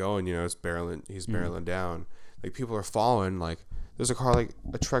cop's going, he's barreling down. Like people are following. Like there's a car, like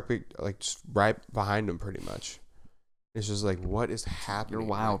a truck, like just right behind him, pretty much. It's just like, what is happening? You're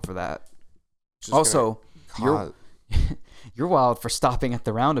wild for that. Also, you're wild for stopping at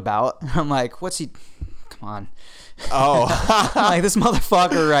the roundabout. I'm like, what's he? Come on. Oh, I'm like this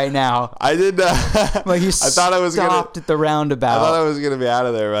motherfucker right now. I did. Like you stopped at the roundabout. I thought I was gonna be out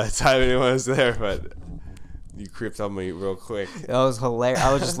of there by the time anyone was there, but you creeped on me real quick. That was hilarious.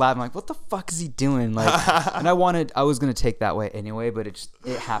 I was just laughing, like, what the fuck is he doing? Like, and I was gonna take that way anyway, but it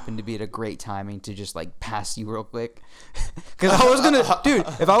happened to be at a great timing to just like pass you real quick. Because I was gonna, dude,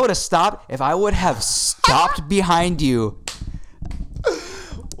 if I would have stopped behind you.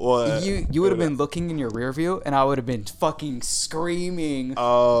 What? You would have been looking in your rear view, and I would have been fucking screaming.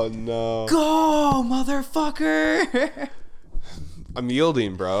 Oh no! Go, motherfucker! I'm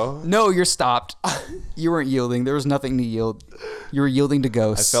yielding, bro. No, you're stopped. You weren't yielding. There was nothing to yield. You were yielding to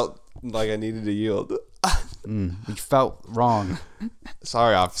ghosts. I felt like I needed to yield. You felt wrong.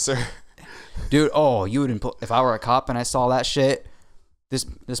 Sorry, officer. Dude, you wouldn't. If I were a cop and I saw that shit, this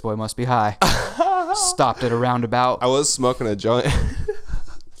boy must be high. Stopped at a roundabout. I was smoking a joint.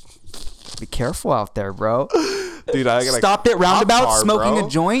 Be careful out there, bro. Dude, I got stopped at roundabout smoking a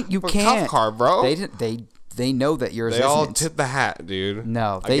joint. You can't. Cop car, bro. They know that yours. They all tip the hat, dude.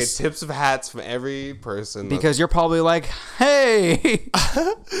 No, I get tips of hats from every person because you're probably like, hey.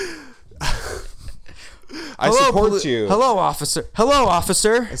 I support you. Hello, officer. Hello,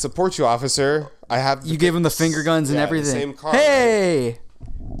 officer. I support you, officer. I have. You gave him the finger guns and everything. The same car, hey,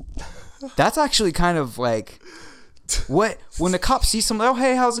 right? That's actually kind of like what when the cops see somebody. Oh,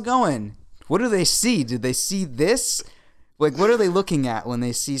 hey, how's it going? What do they see? Did they see this? Like, what are they looking at when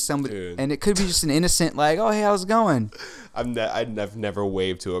they see somebody? Dude. And it could be just an innocent, like, oh, hey, how's it going? I've never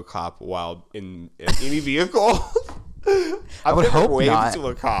waved to a cop while in any vehicle. I would hope waved not. To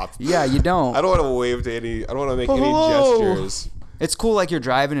a cop. Yeah, you don't. I don't want to wave to any. I don't want to make any gestures. It's cool, like you're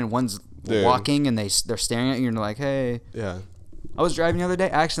driving and one's walking and they're staring at you and you're like, hey. Yeah. I was driving the other day.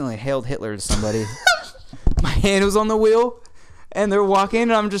 I accidentally hailed Hitler to somebody. My hand was on the wheel and they're walking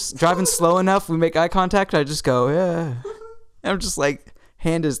and I'm just driving slow enough. We make eye contact. I just go, yeah. And I'm just like,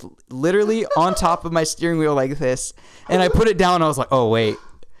 hand is literally on top of my steering wheel like this. And I put it down and I was like, oh, wait.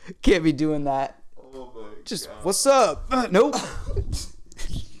 Can't be doing that. Oh my just, God. What's up? Nope.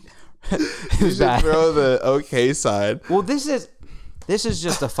 You should throw the okay side. Well, this is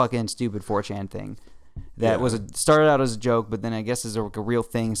just a fucking stupid 4chan thing. That started out as a joke, but then I guess is a real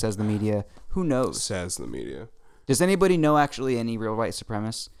thing, says the media. Who knows? Says the media. Does anybody know actually any real white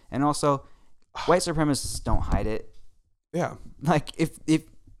supremacists? And also, white supremacists don't hide it. Yeah. Like, if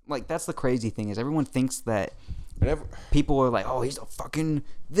like, that's the crazy thing is everyone thinks that people are like, oh, he's a fucking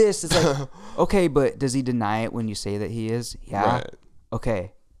this. It's like, okay, but does he deny it when you say that he is? Yeah. Right.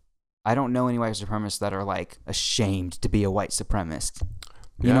 Okay. I don't know any white supremacists that are, like, ashamed to be a white supremacist.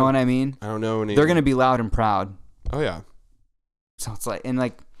 You know what I mean? I don't know any. They're going to be loud and proud. Oh, yeah. So it's like, and,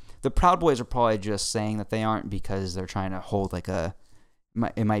 like, the Proud Boys are probably just saying that they aren't because they're trying to hold, like, it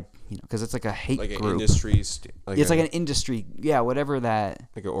might, you know, because it's like a hate like group. An industry it's like an industry, yeah, whatever that.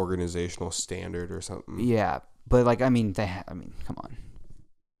 Like an organizational standard or something. Yeah, but like, I mean, come on.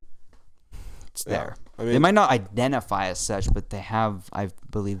 It's there. I mean, they might not identify as such, but they have, I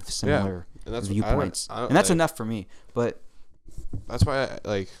believe, similar viewpoints, and that's enough for me. But that's why I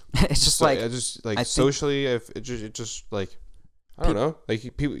like. It's just like I just like socially, if it just like. I don't know. Like,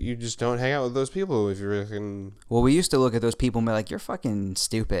 people, you just don't hang out with those people if you're fucking... Well, we used to look at those people and be like, you're fucking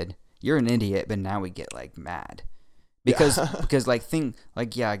stupid. You're an idiot. But now we get, like, mad. Because,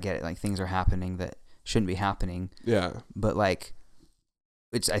 yeah, I get it. Like, things are happening that shouldn't be happening. Yeah. But, like,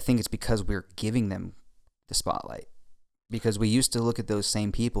 I think it's because we're giving them the spotlight. Because we used to look at those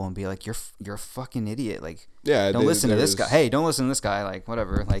same people and be like, you're a fucking idiot. Like, don't listen to this guy. Hey, don't listen to this guy. Like,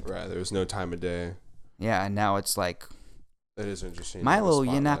 whatever. Like, right. There's no time of day. Yeah, and now it's like... That is interesting. Milo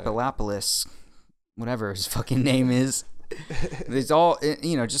Yiannopoulos, whatever his fucking name is. It's all,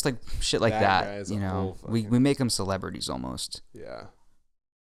 you know, just like shit like that. You know, we make them celebrities almost. Yeah.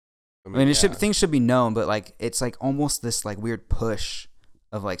 I mean things should be known, but like it's like almost this like weird push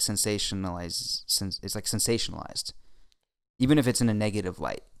of like sensationalized. It's like sensationalized, even if it's in a negative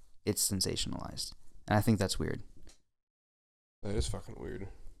light. It's sensationalized, and I think that's weird. That is fucking weird.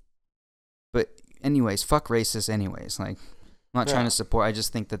 But anyways, fuck racists. Anyways, like. I'm not trying to support. I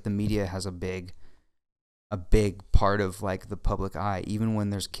just think that the media has a big part of like the public eye. Even when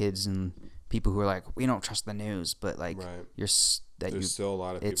there's kids and people who are like, we don't trust the news, but like there's still a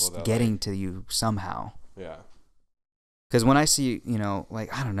lot of people it's that getting to you somehow. Yeah. Because when I see, you know,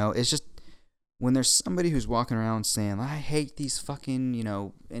 like I don't know, it's just when there's somebody who's walking around saying, I hate these fucking, you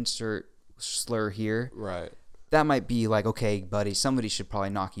know, insert slur here. Right. That might be like, okay, buddy, somebody should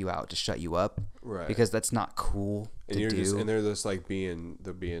probably knock you out to shut you up. Right. Because that's not cool to do. And they're just like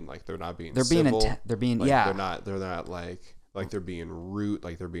they're not being they're civil. They're being like, yeah. They're not like they're being rude.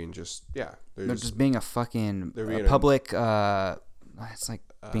 Like they're being just yeah. They're just being a fucking public. It's like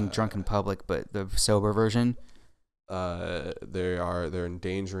being drunk in public, but the sober version. They're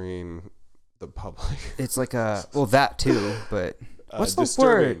endangering the public. It's like that too, but what's the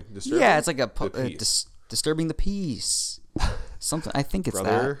word? Disturbing? Yeah, it's like disturbing the peace. Something. I think it's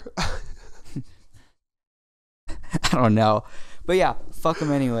Brother. that. I don't know, but yeah, fuck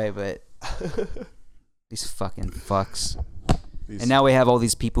them anyway. But these fucking fucks. And now we have all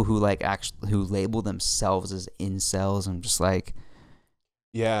these people who like who label themselves as incels. I'm just like,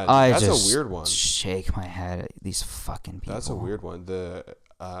 yeah, that's a weird one. Shake my head at these fucking people. That's a weird one.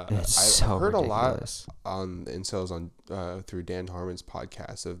 I've ridiculous. heard a lot on incels on through Dan Harmon's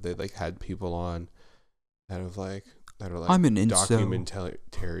podcast of they like had people on that are like I'm an incel.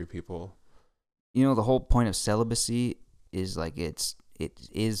 Documentary people. You know, the whole point of celibacy is like it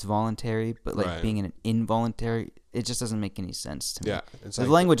is voluntary, but like being an involuntary, it just doesn't make any sense to me. Yeah, it's the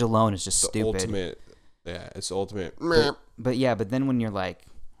language alone is just stupid. It's the ultimate. But then when you're like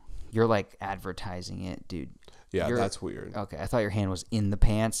advertising it, dude. Yeah, that's weird. Okay, I thought your hand was in the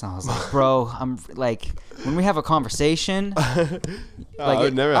pants. I was like, bro, I'm like, when we have a conversation,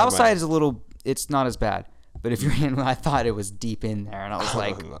 like outside is a little. it's not as bad. But if you're in, I thought it was deep in there, and I was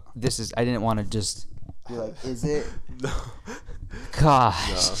like, I didn't want to just be like, is it? No.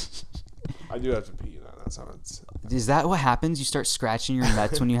 Gosh. No. I do have to pee. That's how it's. Is that what happens? You start scratching your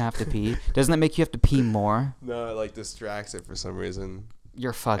nuts when you have to pee? Doesn't that make you have to pee more? No, it like distracts it for some reason.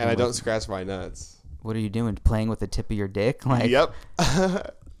 You're fucking. And I don't scratch my nuts. What are you doing? Playing with the tip of your dick? Like. Yep.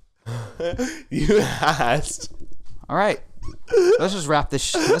 You asked. All right. Let's just wrap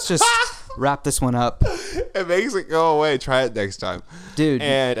this. Let's just wrap this one up. It makes it go away. Try it next time, dude.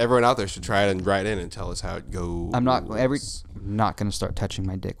 And everyone out there should try it and write in and tell us how it goes. I'm not gonna start touching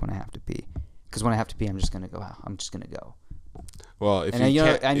my dick when I have to pee, because when I have to pee, I'm just gonna go out. I'm just gonna go. Well, if and you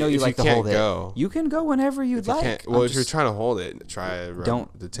can't, I know you like to hold go, it. You can go whenever you'd like. Well, if you're trying to hold it, try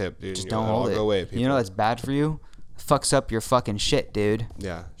the tip, dude. Just don't hold it. Go away, people. You know that's bad for you. Fucks up your fucking shit, dude.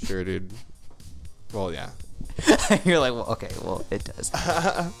 Yeah, sure, dude. Well, yeah. You're like, well, okay, well, it does.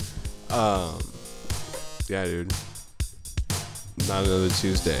 Yeah, dude. Not another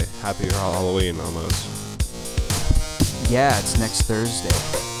Tuesday. Happy Halloween, almost. Yeah, it's next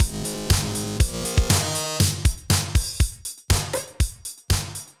Thursday.